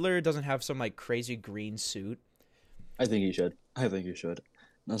the Riddler doesn't have some like crazy green suit. I think he should.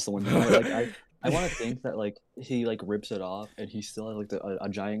 That's the one thing. I want to think that like he like rips it off and he still has like a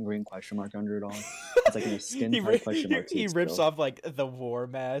giant green question mark under it all. It's like in a skin tight question mark. He rips off like the war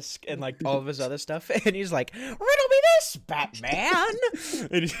mask and like all of his other stuff, and he's like, "Riddle me this, Batman!"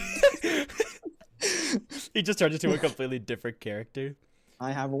 And he just turns into a completely different character.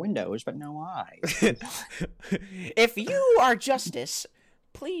 I have windows, but no eyes. If you are justice,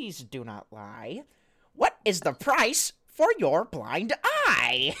 please do not lie. What is the price for your blind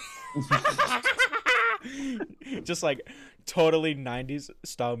eye? Just like totally 90s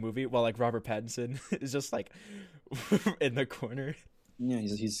style movie while like Robert Pattinson is just like in the corner. Yeah,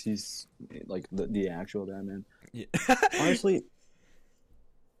 he's like the actual Batman. Yeah. Honestly,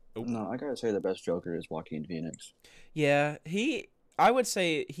 no, I gotta say the best Joker is Joaquin Phoenix. Yeah, I would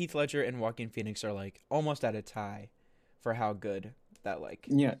say Heath Ledger and Joaquin Phoenix are like almost at a tie for how good that like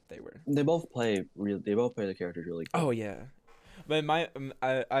they were. They both play the characters really good. Oh yeah. But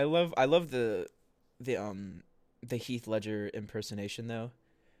I love the Heath Ledger impersonation though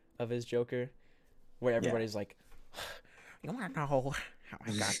of his Joker, where everybody's like, "You want to know how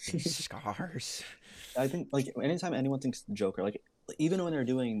I got these scars?" I think like anytime anyone thinks Joker, like even when they're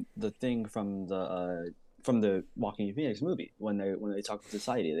doing the thing from the Joaquin Phoenix movie, when they talk about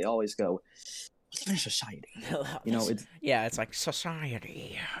society, they always go, "Even society," you know. It's like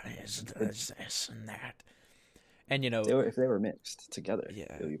society is this and that. And, you know, if they were mixed together,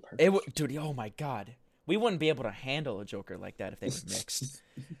 it would be perfect. Dude, oh my god. We wouldn't be able to handle a Joker like that if they were mixed.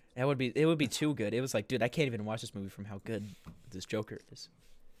 It would be too good. It was like, dude, I can't even watch this movie from how good this Joker is.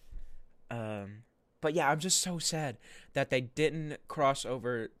 But yeah, I'm just so sad that they didn't cross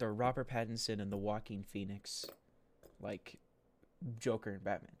over the Robert Pattinson and the Joaquin Phoenix, like, Joker and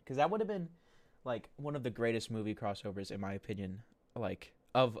Batman. Because that would have been, like, one of the greatest movie crossovers, in my opinion, like,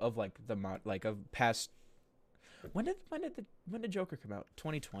 of past... When did Joker come out?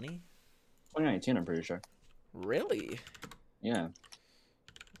 2020? 2019, I'm pretty sure. Really? Yeah.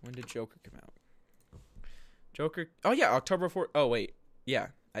 When did Joker come out? Joker... Oh, yeah, October 4th. Oh, wait. Yeah,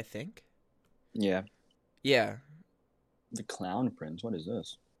 I think. Yeah. Yeah. The Clown Prince. What is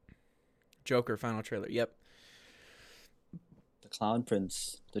this? Joker final trailer. Yep. The Clown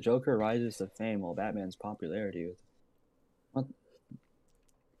Prince. The Joker rises to fame while Batman's popularity...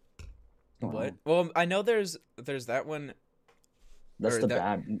 What? Well, I know there's that one. That's the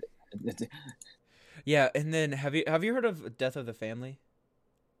bad. Yeah, and then have you heard of Death of the Family?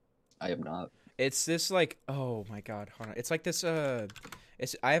 I have not. It's this like, oh my god, hold on. It's like this I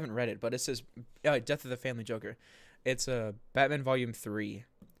haven't read it, but it says Death of the Family Joker. It's Batman Volume 3.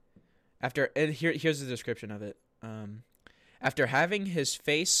 Here's the description of it. After having his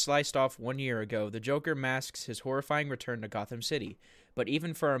face sliced off 1 year ago, the Joker masks his horrifying return to Gotham City. But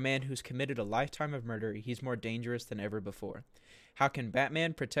even for a man who's committed a lifetime of murder, he's more dangerous than ever before. How can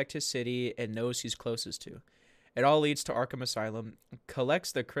Batman protect his city and those he's closest to? It all leads to Arkham Asylum,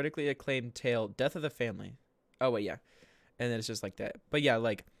 collects the critically acclaimed tale Death of the Family. Oh, wait, yeah. And then it's just like that. But yeah,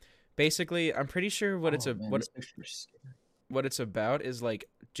 like, basically, I'm pretty sure what it's what it's about is, like,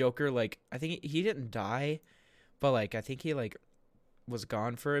 Joker, like, I think he didn't die, but, like, I think he, like, was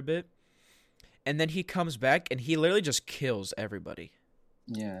gone for a bit. And then he comes back, and he literally just kills everybody.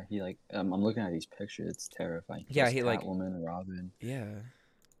 Yeah, he, like, I'm looking at these pictures. It's terrifying. Yeah, he, like... Catwoman, Robin. Yeah.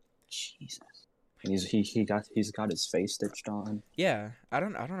 Jesus. And he's got his face stitched on. Yeah, I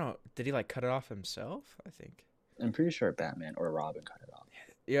don't know. Did he, like, cut it off himself? I think. I'm pretty sure Batman or Robin cut it off.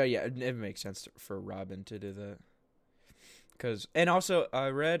 Yeah, it makes sense for Robin to do that. And also I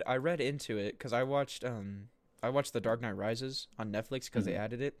read into it because I watched The Dark Knight Rises on Netflix because they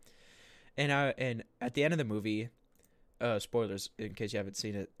added it, and at the end of the movie, spoilers in case you haven't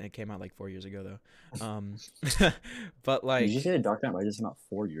seen it. It came out like 4 years ago though. But like, did you say The Dark Knight Rises came out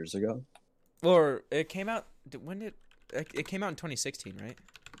 4 years ago? Or it came out it came out in 2016, right?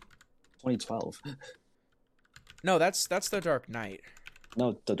 2012. No, that's The Dark Knight.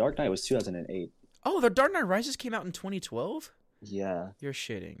 No, The Dark Knight was 2008. Oh, The Dark Knight Rises came out in 2012? Yeah. You're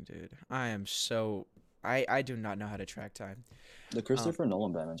shitting, dude. I do not know how to track time. The Christopher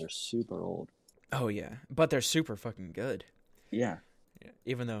Nolan Batmans are super old. Oh, yeah. But they're super fucking good. Yeah.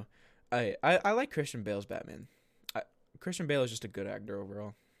 Even though I like Christian Bale's Batman. Christian Bale is just a good actor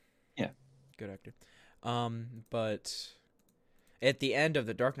overall. Yeah. Good actor. But at the end of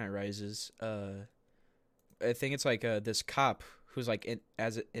The Dark Knight Rises, I think it's like this cop who's like in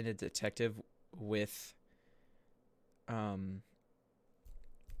a detective with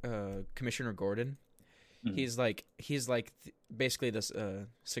Commissioner Gordon. Mm-hmm. He's like basically this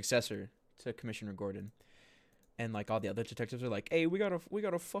successor to Commissioner Gordon, and like all the other detectives are like, hey, we got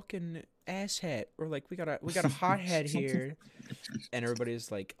a fucking ass hat, or like we got a hot hat here, and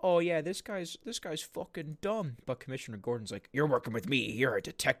everybody's like, oh yeah, this guy's fucking dumb, but Commissioner Gordon's like, you're working with me, you're a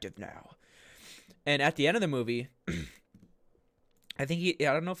detective now. And at the end of the movie, I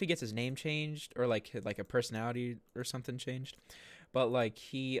don't know if he gets his name changed or like a personality or something changed, but like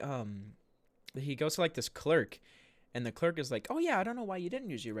he goes to like this clerk, and the clerk is like, oh yeah, I don't know why you didn't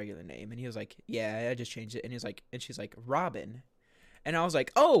use your regular name, and he was like, yeah, I just changed it, and she's like, Robin, and I was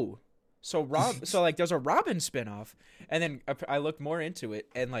like, oh, so like there's a Robin spinoff, and then I looked more into it,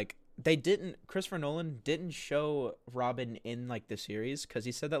 and like Christopher Nolan didn't show Robin in like the series because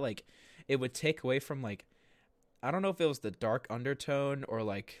he said that like it would take away from like, I don't know if it was the dark undertone or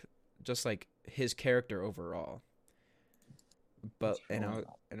like just like his character overall. But and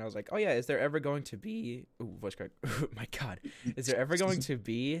I was like, oh yeah, is there ever going to be voice crack? Oh my god, is there ever going to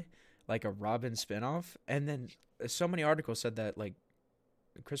be like a Robin spinoff? And then so many articles said that like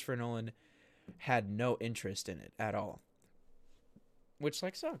Christopher Nolan had no interest in it at all, which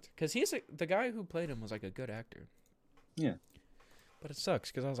like sucked because the guy who played him was like a good actor. Yeah, but it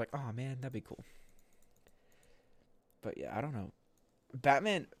sucks because I was like, oh man, that'd be cool. But yeah, I don't know.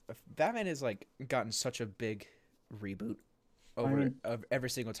 Batman has like gotten such a big reboot of every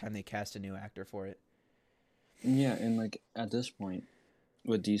single time they cast a new actor for it. Yeah, and like at this point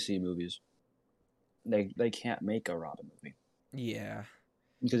with DC movies, they can't make a Robin movie. Yeah.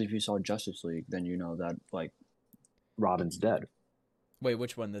 Because if you saw Justice League, then you know that like Robin's dead. Wait,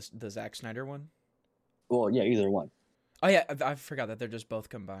 which one? The Zack Snyder one? Well, yeah, either one. Oh yeah, I forgot that they're just both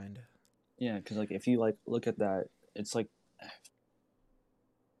combined. Yeah, because like if you like look at that, it's like,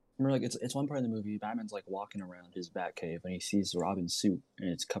 remember, like it's one part of the movie. Batman's like walking around his Batcave and he sees Robin's suit and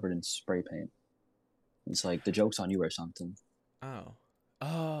it's covered in spray paint. It's like the joke's on you or something.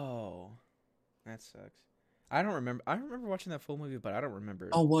 Oh, that sucks. I don't remember. I remember watching that full movie, but I don't remember.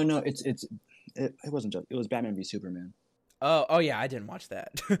 Oh well, no, it wasn't just. It was Batman v Superman. Oh yeah, I didn't watch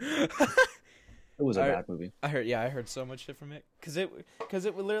that. It was a bad movie. I heard so much shit from it because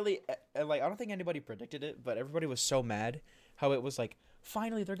it literally like I don't think anybody predicted it, but everybody was so mad how it was like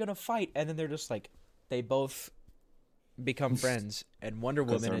finally they're gonna fight, and then they're just like they both become friends, and Wonder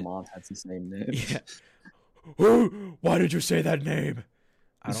Woman. Their mom has the same name. Yeah. Why did you say that name?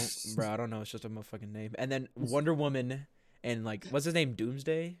 I don't know. It's just a motherfucking name. And then Wonder Woman and like what's his name?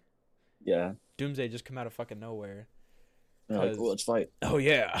 Doomsday. Yeah. Doomsday just come out of fucking nowhere. Like, well, let's fight. Oh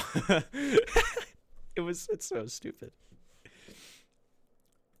yeah. It's so stupid.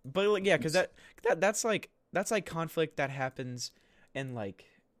 But like yeah, because that's like conflict that happens in like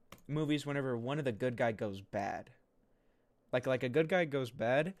movies whenever one of the good guy goes bad. Like a good guy goes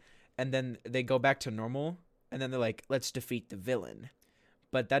bad, and then they go back to normal, and then they're like, let's defeat the villain.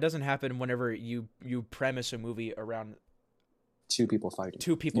 But that doesn't happen whenever you premise a movie around two people fighting.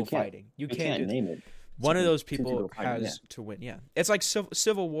 Two people fighting. You can't name it. One of those people has to win. Yeah, it's like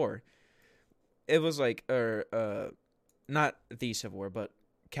Civil War. It was like, not the Civil War, but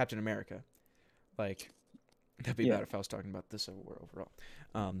Captain America. Like, that'd be bad if I was talking about the Civil War overall.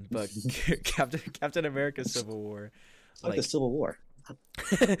 But Captain America's Civil War. It's like the Civil War.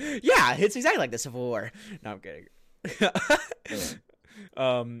 Yeah, it's exactly like the Civil War. No, I'm kidding.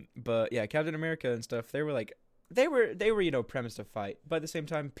 But yeah, Captain America and stuff, they were premised to fight, but at the same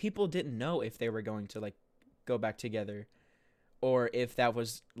time, people didn't know if they were going to like go back together, or if that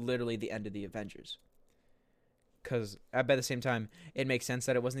was literally the end of the Avengers. Because at the same time, it makes sense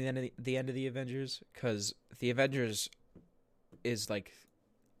that it wasn't the end of the Avengers, because the Avengers is like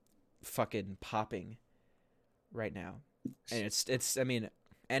fucking popping right now, and it's I mean,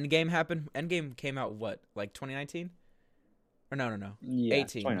 Endgame happened. Endgame came out what, like 2019? Or no. Yeah,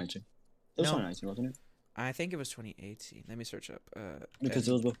 18. 2019. It was 2019, wasn't it? I think it was 2018. Let me search up. Because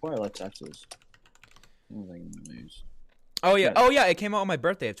it was before I left Texas. What was I in the news? Oh yeah. Oh yeah. It came out on my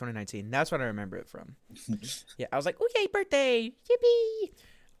birthday of 2019. That's what I remember it from. Yeah, I was like, "Oh yay, birthday!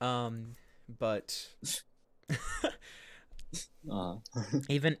 Yippee!" But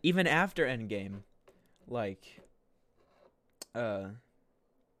even after Endgame, like,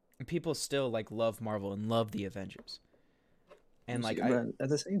 people still like love Marvel and love the Avengers. And like, at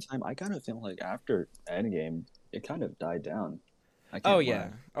the same time, I kind of feel like after Endgame, it kind of died down. Oh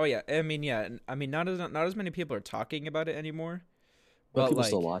yeah. I mean, not as many people are talking about it anymore. But people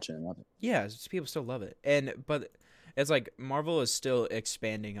still watch it and love it. Yeah, people still love it, but it's like Marvel is still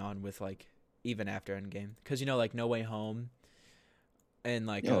expanding on with like even after Endgame, because like No Way Home, and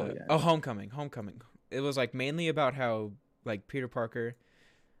like Homecoming. It was like mainly about how like Peter Parker,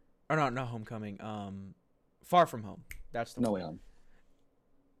 or not Homecoming. Far From Home. That's the No Way Home.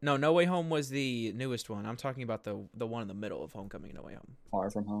 No, No Way Home was the newest one. I'm talking about the one in the middle of Homecoming, No Way Home. Far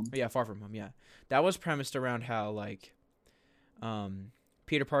From Home? Yeah, Far From Home, yeah. That was premised around how, like,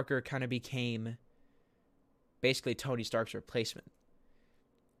 Peter Parker kind of became basically Tony Stark's replacement.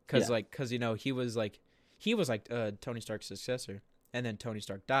 Because, he was like Tony Stark's successor. And then Tony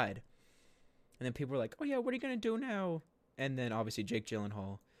Stark died. And then people were like, oh, yeah, what are you going to do now? And then, obviously, Jake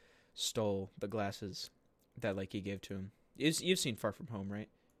Gyllenhaal stole the glasses that, like, he gave to him. You've seen Far From Home, right?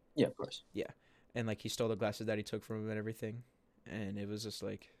 Yeah, of course. Yeah. And, like, he stole the glasses that he took from him and everything. And it was just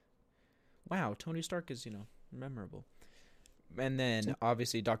like, wow, Tony Stark is, memorable. And then,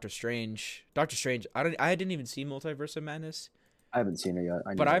 obviously, Doctor Strange, I didn't even see Multiverse of Madness. I haven't seen it yet.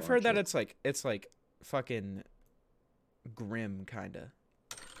 But I've heard that it's like fucking grim, kind of.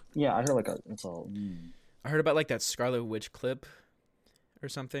 Yeah, I heard it's all... I heard about, like, that Scarlet Witch clip or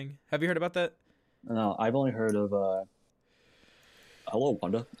something. Have you heard about that? No, I've only heard of, hello,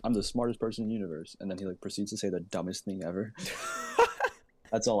 Wanda. I'm the smartest person in the universe. And then he, like, proceeds to say the dumbest thing ever.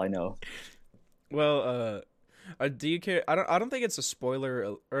 That's all I know. Well, do you care? I don't think it's a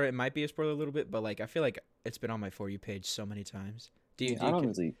spoiler, or it might be a spoiler a little bit, but, like, I feel like it's been on my For You page so many times. I don't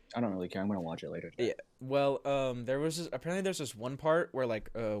really care. I'm going to watch it later today. Yeah. Well, apparently there's this one part where, like,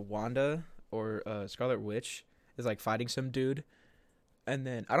 Wanda or Scarlet Witch is, like, fighting some dude. And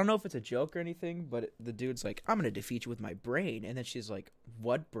then, I don't know if it's a joke or anything, but the dude's like, I'm going to defeat you with my brain. And then she's like,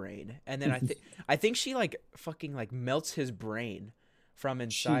 what brain? And then I think she, like, fucking, like, melts his brain from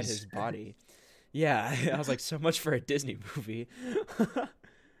inside his body. Yeah, I was like, so much for a Disney movie.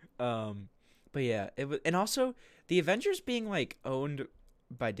 But yeah, it was, and also, the Avengers being, like, owned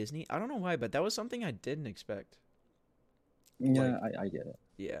by Disney, I don't know why, but that was something I didn't expect. Yeah, like, I get it.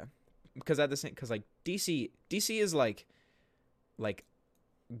 Yeah. Because like, DC is, like,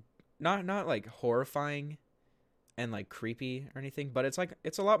 not like horrifying and like creepy or anything, but it's like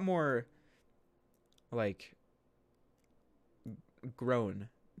it's a lot more like grown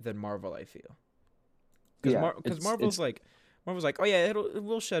than Marvel, I feel. Because Marvel's like, oh yeah, it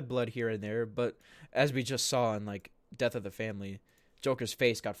will shed blood here and there, but as we just saw in like Death of the Family, Joker's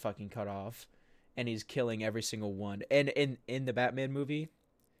face got fucking cut off, and he's killing every single one. And in the Batman movie,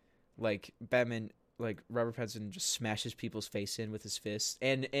 like Batman. Like, Robert Pattinson just smashes people's face in with his fists.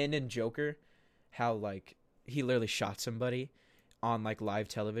 And in Joker, how, like, he literally shot somebody on, like, live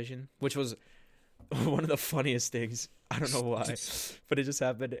television, which was one of the funniest things. I don't know why, but it just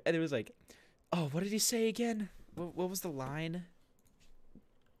happened. And it was like, oh, what did he say again? What was the line?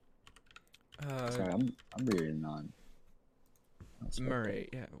 Sorry, I'm reading on. Murray,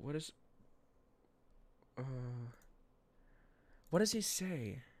 yeah. What does he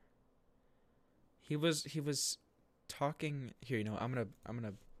say? He was talking here. I'm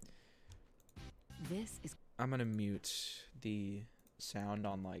gonna mute the sound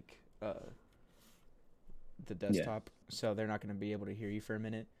on like the desktop, so they're not going to be able to hear you for a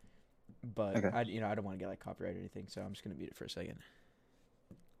minute. But I don't want to get like copyright or anything, so I'm just going to mute it for a second.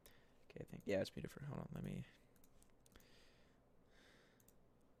 Okay, I think it's muted for. Hold on, let me.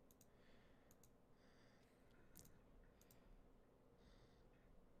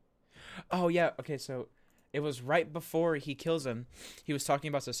 Oh yeah, okay, so it was right before he kills him. He was talking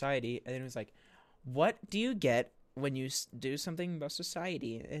about society, and then he was like, "What do you get when you do something about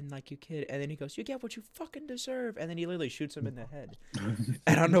society?" And like, you kid, and then he goes, "You get what you fucking deserve," and then he literally shoots him in the head. And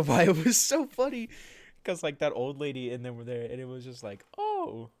I don't know why it was so funny, because like that old lady and then we're there, and it was just like,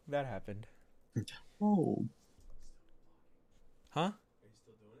 oh, that happened. Oh. Huh? Are you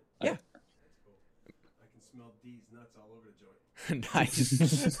still doing it? Yeah. That's cool. I can smell D's nuts all over the joint. Nice.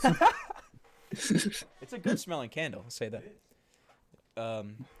 It's a good smelling candle. I'll say that.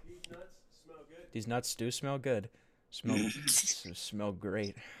 These nuts smell good. These nuts do smell good. Smell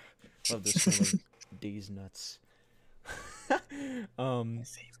great. Love the smell of these nuts.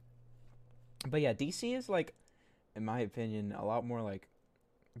 But yeah, DC is like, in my opinion, a lot more like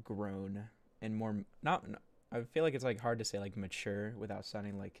grown and more not. I feel like it's like hard to say like mature without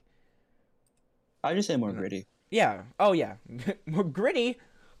sounding like. I just say more gritty. Yeah. Oh yeah. More gritty.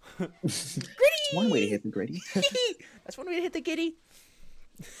 Gritty. That's one way to hit the gritty. That's one way to hit the giddy.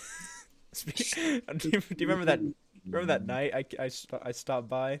 Do you remember that? Remember that night I stopped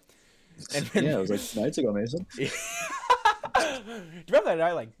by? And Yeah, it was like nights ago, Mason. Do you remember that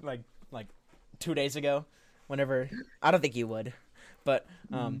night like 2 days ago? Whenever I don't think you would, but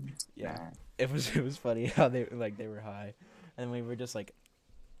yeah, it was funny how they were high, and we were just like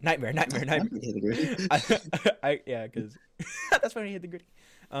nightmare. Yeah, because that's when we hit the gritty.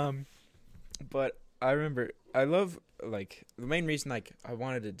 But I remember I love like the main reason like I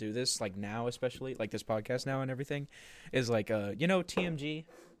wanted to do this like now, especially like this podcast now and everything, is like TMG.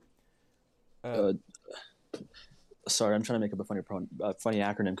 Sorry, I'm trying to make up a funny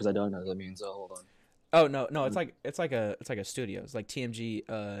acronym because I don't know what that means. So hold on. Oh no, it's like a studio. It's like TMG.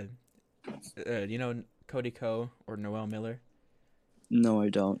 Cody Ko or Noel Miller. No, I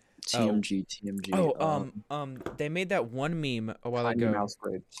don't. TMG. Oh, they made that one meme a while ago. Mouse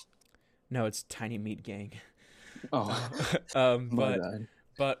grapes. No, it's Tiny Meat Gang. Oh, my bad.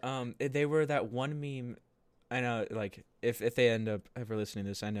 But they were that one meme. I know, like if they end up ever listening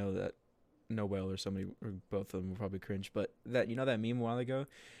to this, I know that Noel or somebody or both of them will probably cringe. But that that meme a while ago,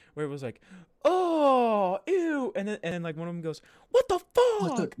 where it was like, oh, ew, and then like one of them goes, what the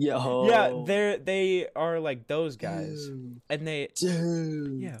fuck? Yeah, they are like those guys, and they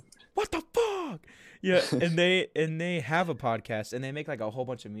what the fuck? Yeah, and they have a podcast and they make like a whole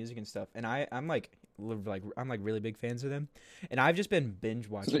bunch of music and stuff, and I'm like really big fans of them, and I've just been binge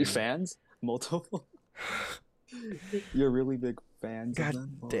watching. Your fans? Multiple? You're really big fans God of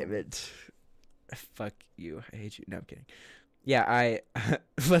them? Damn it. Fuck you. I hate you. No, I'm kidding. Yeah,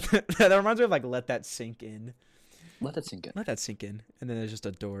 that reminds me of like let that sink in. Let that sink in. Let that sink in. And then there's just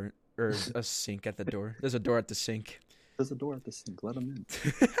a door or a sink at the door. There's a door at the sink. There's a door at the sink. Let them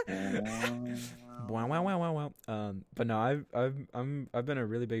in. Wow. But no, I've been a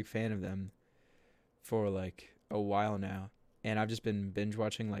really big fan of them for like a while now, and I've just been binge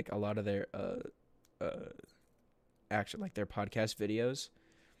watching like a lot of their actually like their podcast videos,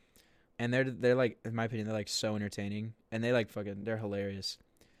 and they're like, in my opinion, they're like so entertaining, and they like fucking they're hilarious.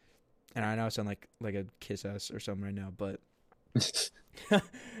 And I know I sound like a kiss ass or something right now, but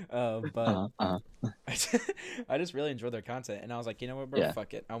I just really enjoy their content, and I was like, you know what, bro,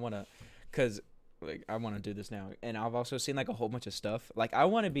 fuck it, I wanna do this now. And I've also seen like a whole bunch of stuff. Like I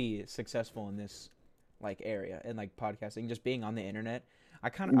want to be successful in this like area and like podcasting, just being on the internet.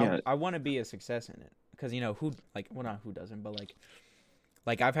 I want to be a success in it, because who like, well, not who doesn't, but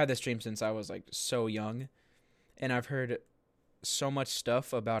like I've had this dream since I was like so young, and I've heard so much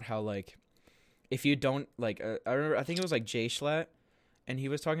stuff about how like if you don't like I remember, I think it was like Jay Schlatt, and he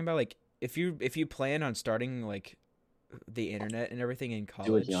was talking about like if you plan on starting like the internet and everything in college,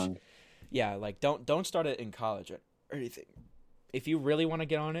 do it young. Yeah, like don't start it in college or anything. If you really want to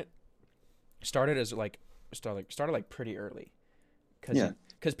get on it, start it pretty early, because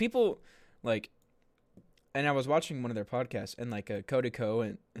people like, and I was watching one of their podcasts, and like Cody Ko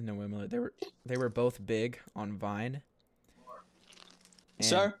and Noel Miller, they were both big on Vine.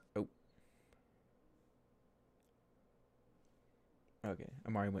 Sir. Oh. Okay,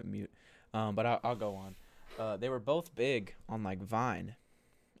 Amari went mute. But I'll go on. They were both big on like Vine.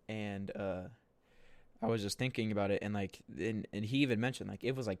 And I was just thinking about it, and like, and he even mentioned like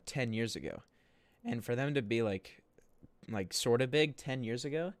it was like 10 years ago, and for them to be like sort of big 10 years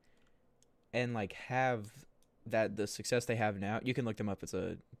ago, and like have that the success they have now, you can look them up. It's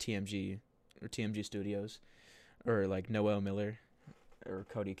a TMG or TMG Studios, or like Noel Miller, or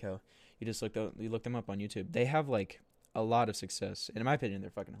Cody Co. You just look them up on YouTube. They have like a lot of success. And in my opinion, they're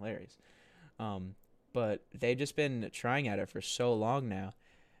fucking hilarious. But they've just been trying at it for so long now,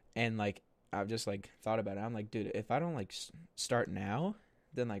 and like I've just like thought about it. I'm like, dude, if I don't like start now,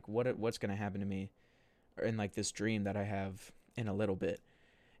 then like what's gonna happen to me, or in like this dream that I have in a little bit.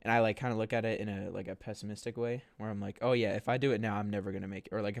 And I like kind of look at it in a pessimistic way, where I'm like, oh yeah, if I do it now, I'm never gonna make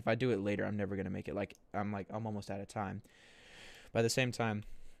it, or like if I do it later, I'm never gonna make it. Like I'm almost out of time. But at the same time,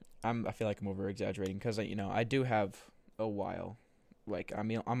 I feel like I'm over exaggerating, because I do have a while. Like I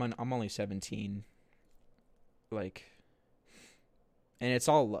mean, I'm only 17. Like, and it's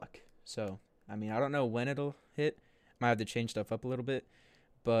all luck. So I mean, I don't know when it'll hit. Might have to change stuff up a little bit,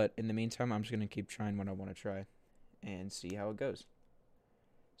 but in the meantime, I'm just gonna keep trying what I want to try, and see how it goes.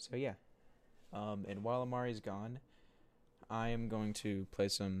 So yeah, and while Amari's gone, I am going to play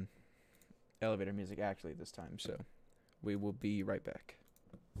some elevator music actually this time. So we will be right back.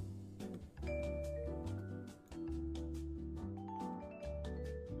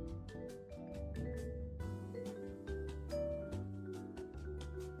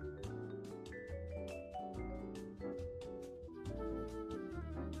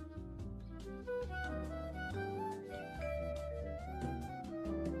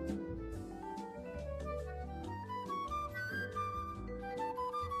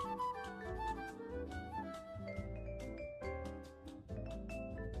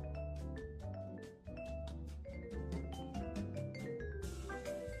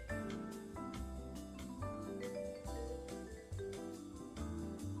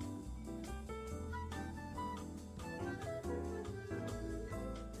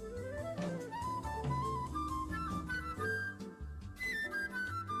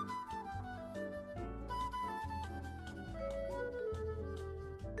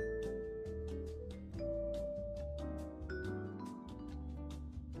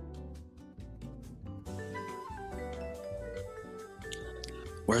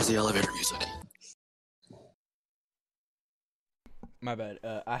 Where's the elevator music? My bad.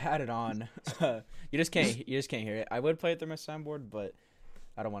 I had it on. You just can't hear it. I would play it through my soundboard, but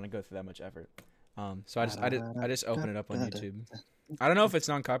I don't want to go through that much effort. So I just open it up on YouTube. I don't know if it's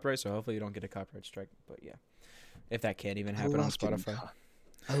non-copyright, so hopefully you don't get a copyright strike. But yeah, if that can't even happen on Spotify.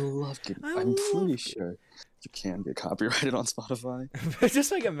 I love it. I'm pretty sure you can get copyrighted on Spotify.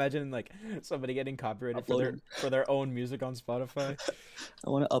 Just like imagine like somebody getting copyrighted for their own music on Spotify. I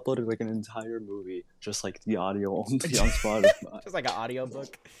want to upload like an entire movie, just like the audio only on Spotify. Just like an audio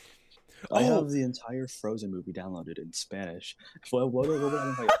book. I have the entire Frozen movie downloaded in Spanish. What would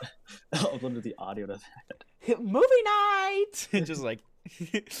I if I uploaded the audio to that? Movie night! Just like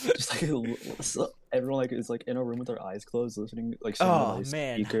so everyone like is like in a room with their eyes closed, listening like. Oh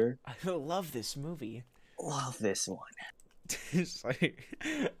man, speaker. I love this movie. Love this one. It's like,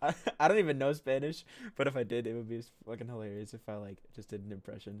 I don't even know Spanish, but if I did, it would be fucking hilarious if I like just did an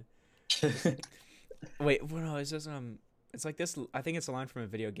impression. Wait, well, no, it's just it's like this. I think it's a line from a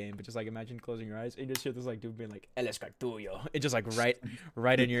video game, but just like imagine closing your eyes and you just hear this like dude being like "El escartuyo." It's just like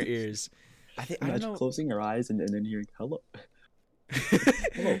right in your ears. I don't know. Closing your eyes and then hearing hello.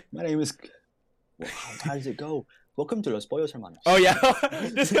 Hello, my name is. Well, how does it go? Welcome to Los Pollos Hermanos. Oh yeah,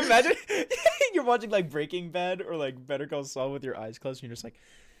 just imagine you're watching like Breaking Bad or like Better Call Saul with your eyes closed, and you're just like,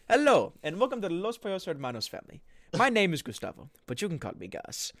 "Hello, and welcome to the Los Pollos Hermanos family. My name is Gustavo, but you can call me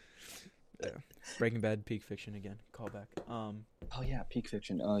Gus." Yeah. Breaking Bad, peak fiction again. Callback. Oh yeah, peak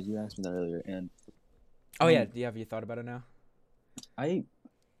fiction. You asked me that earlier, and. Oh yeah, have you thought about it now? I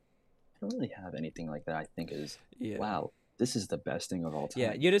don't really have anything like that. I think is wow. This is the best thing of all time.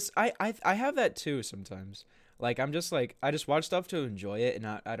 Yeah, you just I have that too sometimes. Like I'm just like I just watch stuff to enjoy it, and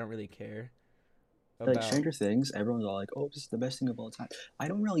I don't really care. Like Stranger Things, everyone's all like, "Oh, this is the best thing of all time." I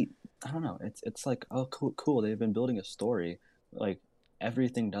don't know. It's like, oh, cool. They've been building a story. Like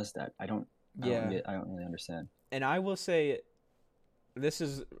everything does that. I don't really understand. And I will say, this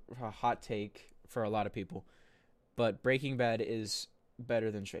is a hot take for a lot of people, but Breaking Bad is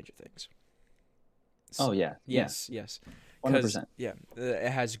better than Stranger Things. So, oh yeah. Yes. 100%. Yeah,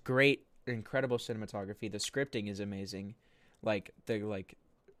 it has great, incredible cinematography. The scripting is amazing, like the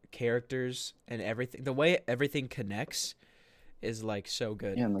characters and everything. The way everything connects is like so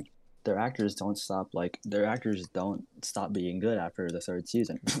good. Yeah, and like their actors don't stop being good after the third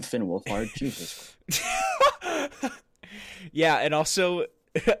season. Finn Wolfhard, Jesus. Yeah, and also,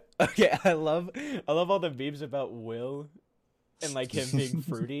 okay, I love all the memes about Will. And like him being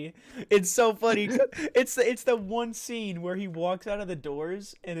fruity. It's so funny. It's the one scene where he walks out of the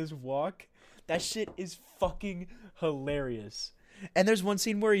doors and his walk. That shit is fucking hilarious. And there's one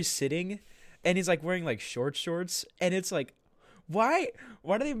scene where he's sitting and he's like wearing like shorts, and it's like, why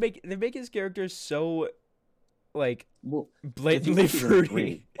do they make his characters so like blatantly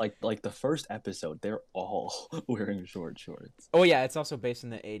fruity? Like the first episode, they're all wearing shorts. Oh yeah, it's also based in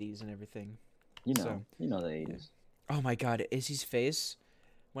the 80s and everything. You know the 80s. Oh my god, Izzy's face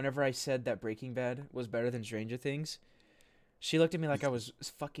whenever I said that Breaking Bad was better than Stranger Things, she looked at me like I was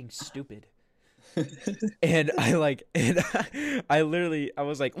fucking stupid. And I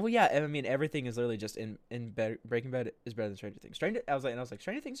was like, well, yeah, I mean, everything is literally just in Breaking Bad is better than Stranger Things. I was like,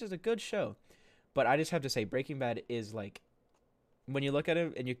 Stranger Things is a good show, but I just have to say, Breaking Bad is like, when you look at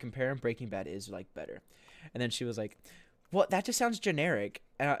it and you compare them, Breaking Bad is like better. And then she was like, well, that just sounds generic.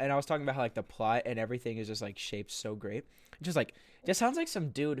 And I was talking about how like the plot and everything is just like shaped so great. Just like, just sounds like some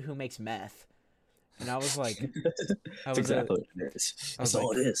dude who makes meth. And I was like, that's exactly what it is. That's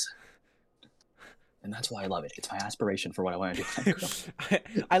all it is. And that's why I love it. It's my aspiration for what I want to do.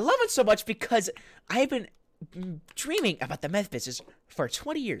 I love it so much because I've been dreaming about the meth business for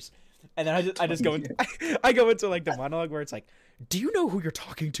 20 years. And then I just go into, I go into like the monologue where it's like, do you know who you're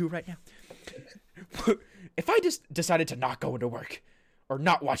talking to right now? If I just decided to not go into work or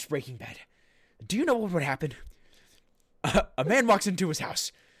not watch Breaking Bad, do you know what would happen? A man walks into his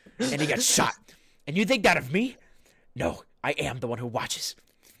house and he gets shot. And you think that of me? No, I am the one who watches.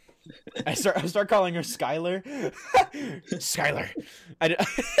 I start calling her Skylar. Skylar.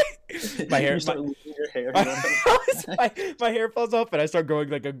 My hair. Your hair. My hair falls off, and I start growing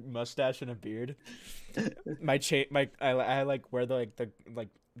like a mustache and a beard. I like wear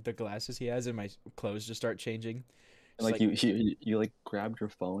the glasses he has, and my clothes just start changing. And like you like grabbed your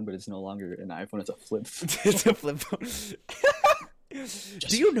phone, but it's no longer an iPhone; it's a flip phone. It's a flip phone.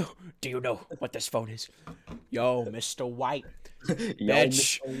 Do you know what this phone is? Yo, Mr. White.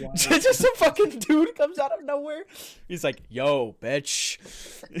 Bitch. Just some fucking dude comes out of nowhere. He's like, yo, bitch.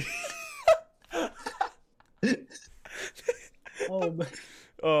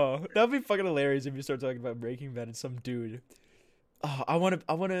 Oh, that'd be fucking hilarious if you start talking about Breaking Bad and some dude. Oh, I want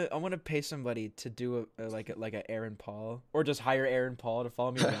to pay somebody to do a Aaron Paul, or just hire Aaron Paul to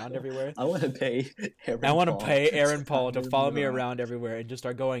follow me around everywhere. I want to pay Aaron Paul to follow me around everywhere and just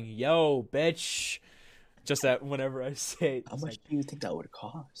start going, yo, bitch. Just that whenever I say it. How much do you think that would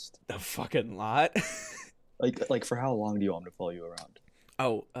cost? A fucking lot. like for how long do you want me to follow you around?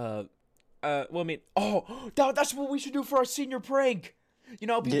 Oh, well, I mean, that's what we should do for our senior prank. You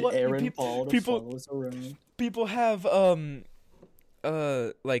know, Get Aaron Paul to follow us around. People have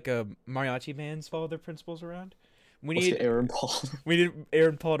mariachi bands follow their principals around. We need Aaron Paul. We need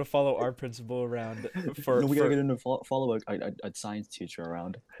Aaron Paul to follow our principal around. We gotta get him to follow a science teacher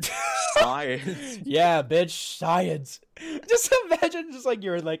around. Science. Yeah, bitch, science. Just imagine, just like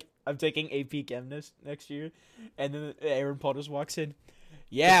you're like, I'm taking AP Chem next year, and then Aaron Paul just walks in.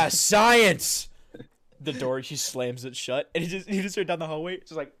 Yeah, science. The door, she slams it shut, and he just went down the hallway,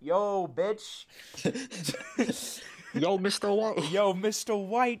 just like, yo, bitch. Yo, Mr. White. Yo, Mr.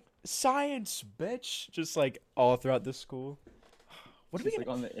 White. Science, bitch. Just like all throughout the school. What are we like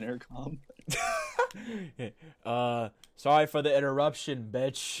on the intercom? Sorry for the interruption,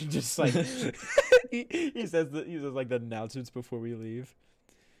 bitch. Just like he says like the announcements before we leave.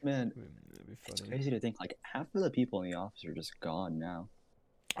 Man, it's crazy to think like half of the people in the office are just gone now.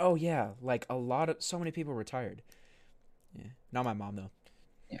 Oh yeah, like so many people retired. Yeah, not my mom though.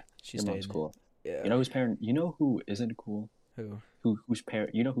 Yeah, she your stayed. Mom's cool. Yeah. You know whose parent? You know who isn't cool? Who? Whose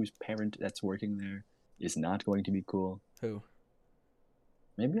parent? You know whose parent that's working there is not going to be cool? Who?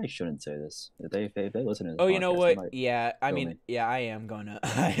 Maybe I shouldn't say this. If they listen to this. Oh, podcast, you know what? Yeah, I mean, me. yeah, I am gonna,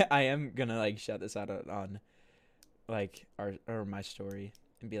 I am gonna like shout this out on, like or my story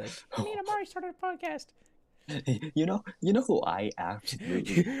and be like, me and Amari started a podcast. You know who I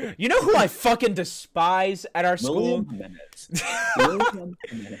absolutely. You know who I fucking despise at our school? William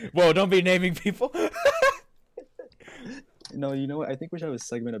Whoa! Don't be naming people. No, you know what? I think we should have a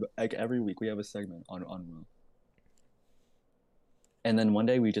segment about, like, every week we have a segment on Will. And then one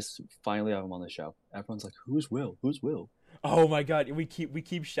day we just finally have him on the show. Everyone's like, "Who's Will? Who's Will?" Oh my god, we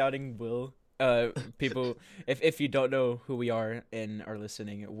keep shouting Will. People, if you don't know who we are and are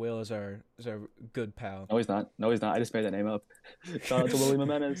listening, Will is our good pal. No, he's not. I just made that name up. Shout out to Willie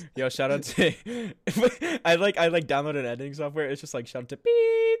Jimenez. Yo, shout out to. I downloaded editing software. It's just like shout out to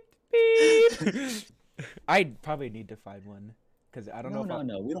beep beep. I probably need to find one because I don't know.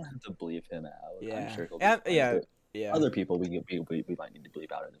 No, we don't have to bleep him out. Yeah, I'm sure he'll be yeah. Other people we might need to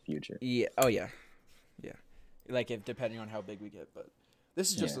bleep out in the future. Yeah. Oh yeah. Yeah. Like if depending on how big we get, but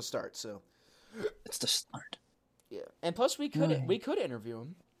this is just the start. So. It's the start. Yeah, and plus we could interview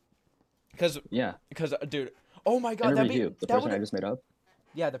him. Because dude, oh my god, the person I just made up.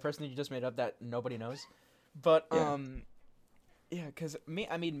 Yeah, the person that you just made up that nobody knows. But yeah, because me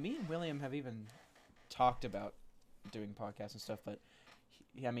and William have even talked about doing podcasts and stuff. But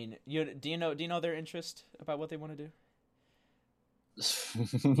I mean, do you know their interest about what they want to do?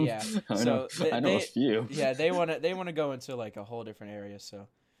 Yeah, I know a few. Yeah, they want to go into like a whole different area. So,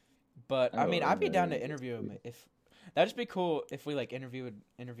 but I mean, I'd be down to interview him if that'd just be cool if we like interviewed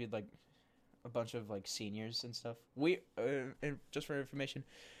like a bunch of like seniors and stuff. We and just for information,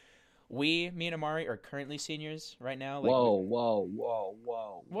 me and Amari are currently seniors right now. Like, whoa.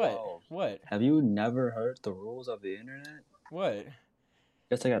 What? Have you never heard the rules of the internet? What?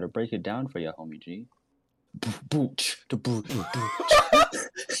 Guess I gotta break it down for you, homie G. What? I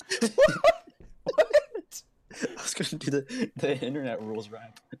was gonna do the internet rules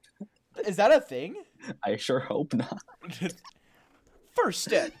rap. Is that a thing? I sure hope not. First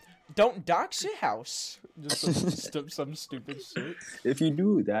step. Don't dox your house. Just some stupid shit. If you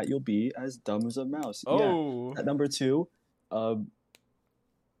do that, you'll be as dumb as a mouse. Oh. Yeah. At number 2,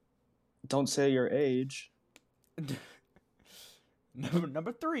 don't say your age.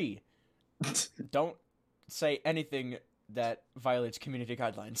 Number 3, don't say anything that violates community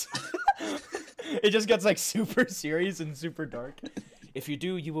guidelines. It just gets like super serious and super dark. If you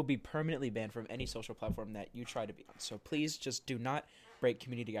do, you will be permanently banned from any social platform that you try to be on. So please just do not break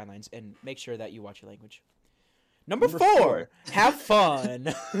community guidelines and make sure that you watch your language. Number 4, have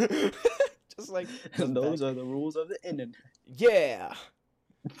fun. Just like and those are the rules of the internet. Yeah.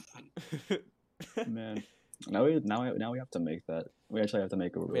 Man, now we have to make that. We actually have to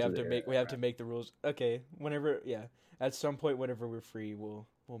make a rule. We have to make the rules. Okay, whenever at some point whenever we're free, we'll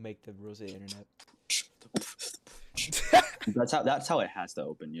make the rules of the internet. That's how it has to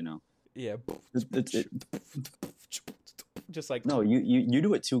open, you know. Yeah. Just like no, you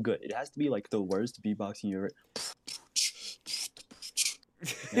do it too good. It has to be like the worst beatboxing you ever.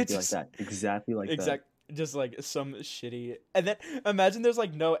 It's like that, exactly like that. Just like some shitty, and then imagine there's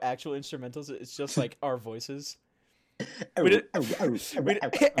like no actual instrumentals. It's just like our voices. It's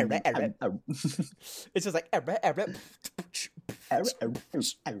just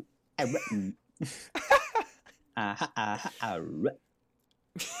like.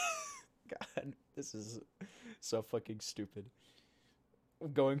 God, this is so fucking stupid.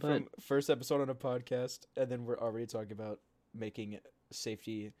 Going from first episode on a podcast, and then we're already talking about making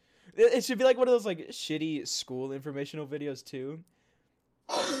safety. It should be like one of those like shitty school informational videos too.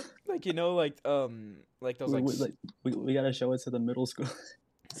 Like like those like we gotta show it to the middle school.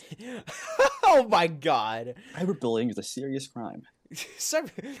 Oh my god! Cyberbullying is a serious crime.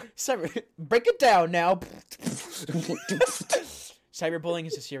 Break it down now. Cyberbullying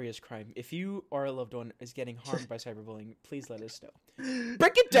is a serious crime. If you or a loved one is getting harmed by cyberbullying, please let us know.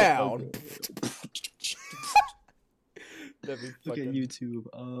 Break it down. Look at YouTube.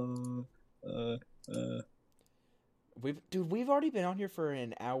 We've already been on here for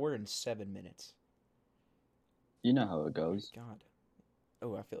an hour and 7 minutes. You know how it goes. God.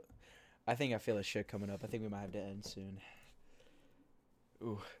 Oh, I think I feel a shit coming up. I think we might have to end soon.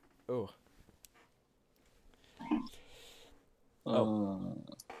 Ooh. Oh.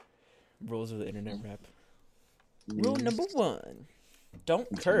 Rules of the internet rap. Rule number 1. Don't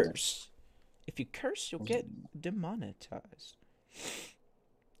curse. If you curse, you'll get demonetized.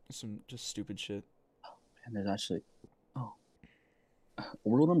 Some just stupid shit. And there's actually...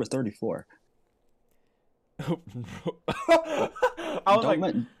 Rule number 34. Don't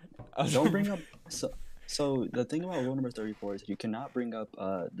bring up... So the thing about rule number 34 is you cannot bring up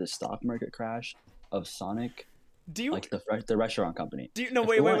the stock market crash of Sonic... Do you like the restaurant company? Do you no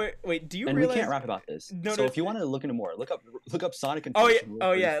wait? Do you and realize? We can't rap about this. No, so if you wanted to look into more, look up Sonic inflation.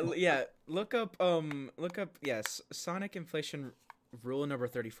 Yeah. Look up yes, Sonic inflation rule number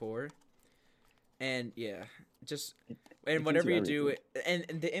 34. And whatever you do, and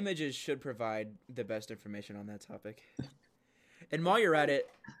the images should provide the best information on that topic. And while you're at it,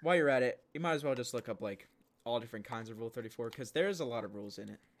 you might as well just look up like all different kinds of rule 34 because there's a lot of rules in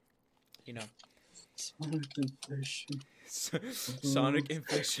it. You know. Sonic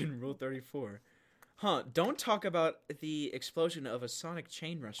inflation rule 34. Huh, don't talk about the explosion of a Sonic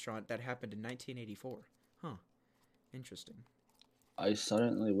chain restaurant that happened in 1984. Huh. Interesting. I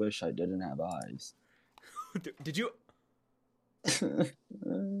suddenly wish I didn't have eyes. Did you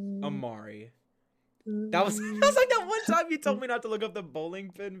Amari. That was like that one time you told me not to look up the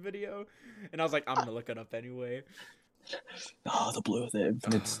bowling pin video and I was like I'm going to look it up anyway. Oh,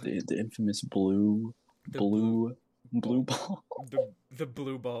 the infamous blue ball. The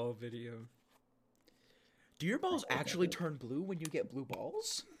blue ball video. Do your balls actually turn blue when you get blue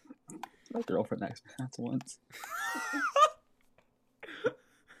balls? My girlfriend asked me that once.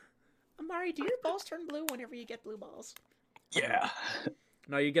 Amari, do your balls turn blue whenever you get blue balls? Yeah.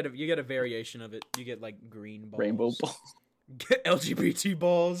 No, you get a variation of it. You get like green balls. Rainbow balls. Get LGBT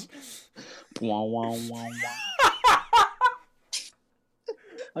balls. Wah, wah, wah, wah.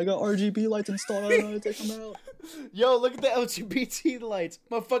 I got RGB lights installed. I don't know how to take them out. Yo, look at the LGBT lights.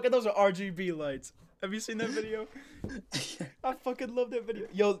 Motherfucker, those are RGB lights. Have you seen that video? I fucking love that video.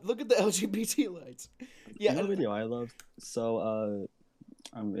 Yo, look at the LGBT lights. Yeah, you know video I love. So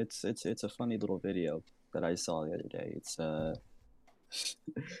it's a funny little video that I saw the other day.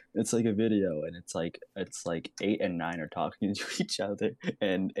 It's like a video, and it's like 8 and 9 are talking to each other,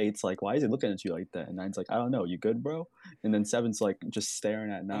 and 8's like, why is he looking at you like that? And 9's like, I don't know, you good, bro? And then 7's like just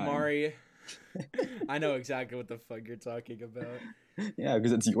staring at 9. Amari, I know exactly what the fuck you're talking about. Yeah,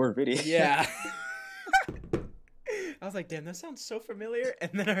 because it's your video. Yeah. I was like, damn, that sounds so familiar.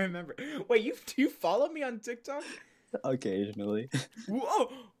 And then I remember, wait, you follow me on TikTok? Occasionally.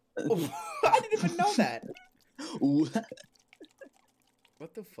 Whoa! Oh, I didn't even know that.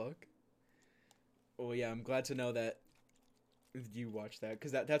 What the fuck? Oh yeah, I'm glad to know that you watched that,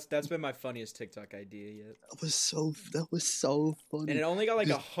 because that's been my funniest TikTok idea yet. That was so funny. And it only got like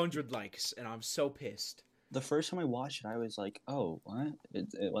 100 likes, and I'm so pissed. The first time I watched it, I was like, "Oh, what?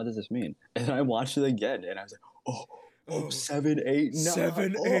 What does this mean?" And then I watched it again, and I was like, "Oh, 7, 8, 9,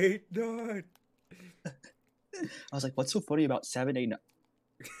 7, 8, 9." I was like, "What's so funny about 7, 8, 9?"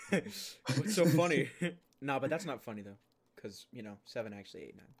 What's so funny? Nah, but that's not funny though, because 7 actually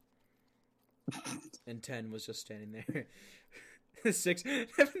 8, 9, and 10 was just standing there. 6.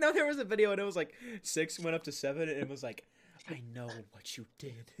 No, there was a video, and it was like 6 went up to 7, and it was like, I know what you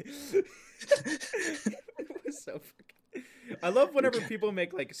did. It was so fucking... I love whenever people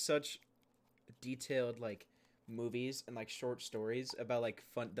make like such detailed like movies and like short stories about like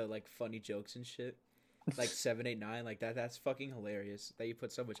funny jokes and shit. Like 7, 8, 9, like that's fucking hilarious. That you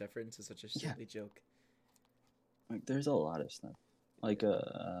put so much effort into such a silly joke. Like there's a lot of stuff. Like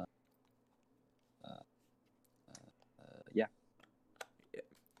yeah.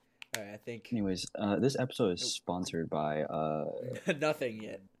 All right, I think. Anyways, this episode is sponsored by nothing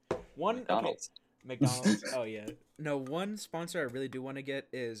yet. McDonald's. Okay. McDonald's. Oh yeah. No, one sponsor I really do want to get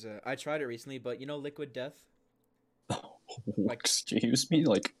is I tried it recently, but Liquid Death. Like, excuse me,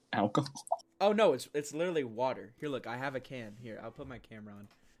 like alcohol. Oh no, it's literally water. Here, look, I have a can. Here, I'll put my camera on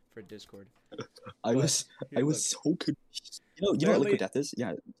for Discord. I was so confused. You know what Liquid Death is?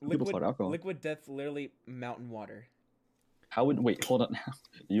 Yeah, people call it alcohol. Liquid Death, literally mountain water. Hold on now.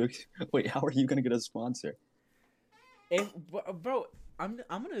 How are you gonna get a sponsor? Bro, I'm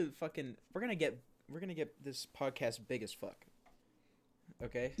gonna fucking we're gonna get this podcast big as fuck.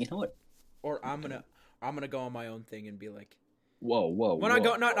 Okay. You know what? Or I'm gonna go on my own thing and be like, whoa. When I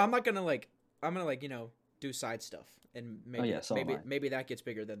go, I'm not gonna like, I'm gonna like do side stuff and maybe that gets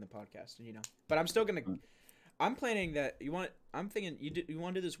bigger than the podcast, But I'm still gonna. I'm planning that I'm thinking you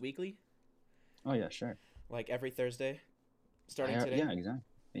want to do this weekly. Oh yeah, sure. Like every Thursday. Starting today? Yeah, exactly.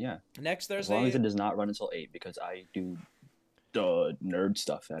 Yeah. Next Thursday. As long as it does not run until 8, because I do the nerd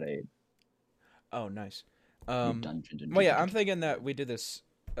stuff at 8. Oh, nice. Well, yeah, I'm thinking that we do this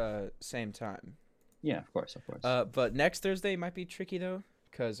same time. Yeah, of course. But next Thursday might be tricky, though,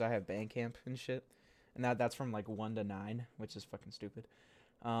 because I have band camp and shit. And that's from, 1 to 9, which is fucking stupid.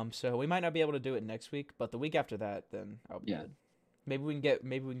 So we might not be able to do it next week, but the week after that, then I'll be good. Maybe we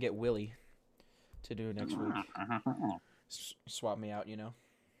can get Willie to do it next week. Swap me out, Yeah,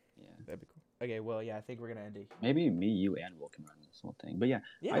 that'd be cool. Okay, well, yeah, I think we're gonna end it. Maybe me, you, and Will can run this whole thing. But yeah.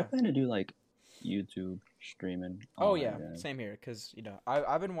 I plan to do YouTube streaming. Oh yeah, same here. Cause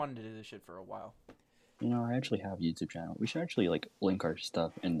I've been wanting to do this shit for a while. I actually have a YouTube channel. We should actually link our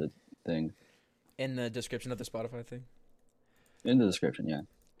stuff in the thing. In the description of the Spotify thing. In the description, yeah.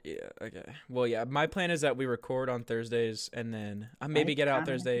 Yeah. Okay. Well, yeah. My plan is that we record on Thursdays and then I maybe get out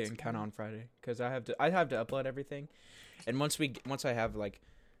Thursday and count on Friday because I have to upload everything. And once I have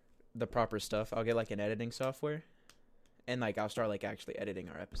the proper stuff, I'll get an editing software, and I'll start actually editing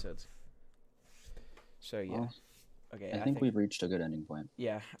our episodes. So yeah, well, okay. I think we've reached a good ending point.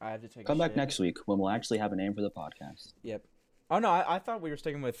 Yeah, I have to take. Come back next week when we'll actually have a name for the podcast. Yep. Oh no, I thought we were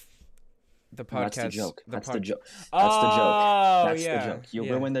sticking with the podcast. That's the joke. That's the joke. That's the joke. You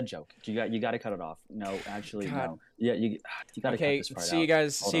ruined the joke. You got to cut it off. No, actually, no. Yeah, you got to cut this part out. See you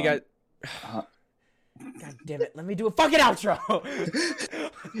guys. God damn it! Let me do a fucking outro. All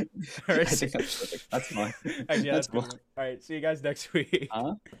right, I think that's perfect. That's fine. That's cool. All right, see you guys next week.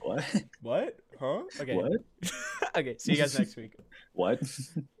 Huh? What? Huh? Okay. What? Okay, see you guys next week. What?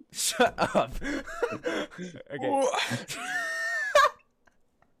 Shut up. Okay.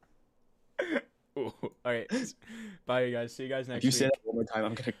 All right. Bye, you guys. See you guys next week. If you say that one more time,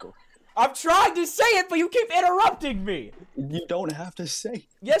 I'm gonna go. I'm trying to say it, but you keep interrupting me. You don't have to say.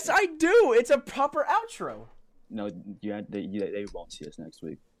 Yes, I do. It's a proper outro. No, they won't see us next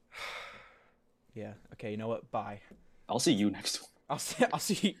week. Yeah. Okay. You know what? Bye. I'll see you next week. I'll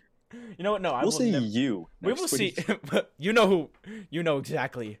see. You know what? No, I will will see never... you. We will week. see. You know who. You know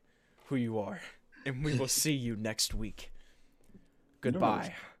exactly who you are, and we will see you next week.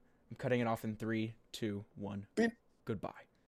 Goodbye. I'm cutting it off in 3, 2, 1. Beep. Goodbye.